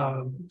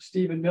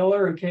Stephen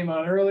Miller, who came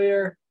on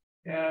earlier.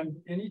 And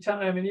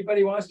anytime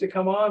anybody wants to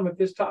come on with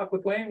this Talk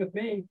with Wayne with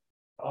me,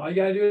 all you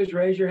got to do is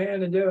raise your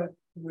hand and do it.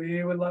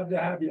 We would love to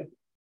have you.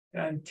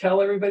 And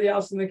tell everybody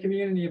else in the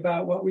community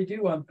about what we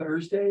do on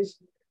Thursdays.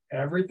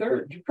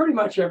 Pretty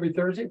much every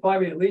Thursday,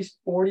 probably at least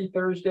 40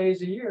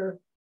 Thursdays a year,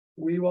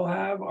 we will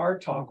have our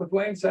Talk with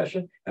Wayne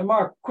session. And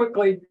Mark,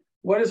 quickly,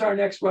 what is our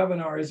next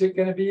webinar? Is it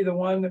going to be the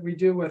one that we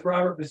do with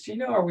Robert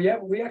Vecino, or we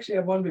actually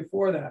have one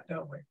before that,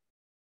 don't we?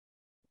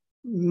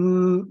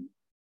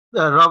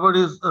 Robert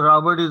is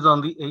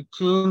on the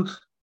 18th,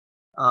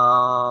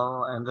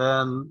 and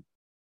then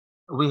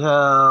we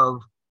have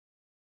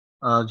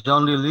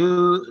John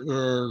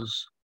DeLue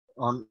is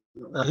on.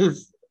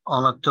 He's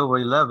on October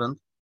 11th,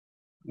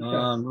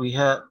 and we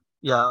have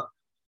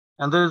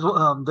and there's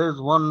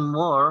one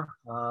more.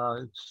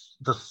 It's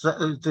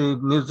the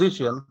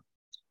musician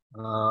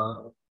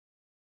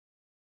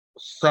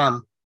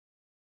Sam,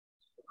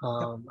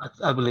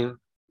 I believe.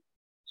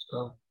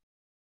 So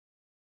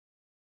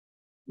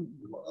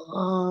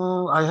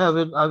I have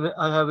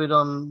it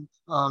on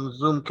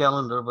Zoom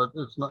calendar, but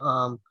it's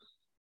not.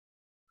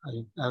 I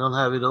don't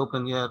have it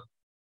open yet.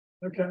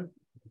 Okay.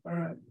 All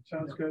right.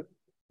 Sounds good.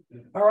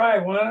 All right.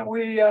 Why don't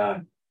we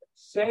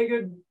say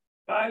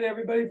goodbye to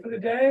everybody for the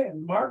day?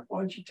 And Mark,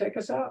 why don't you take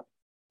us out?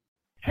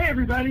 Hey,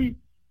 everybody.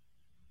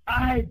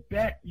 I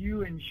bet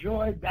you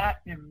enjoyed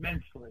that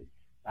immensely.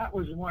 That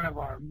was one of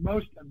our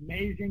most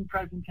amazing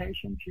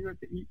presentations here at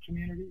the EAT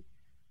community.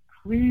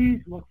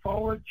 Please look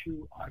forward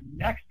to our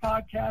next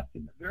podcast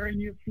in the very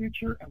near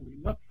future, and we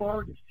look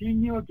forward to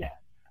seeing you again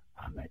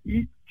on the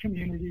EAT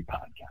Community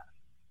Podcast.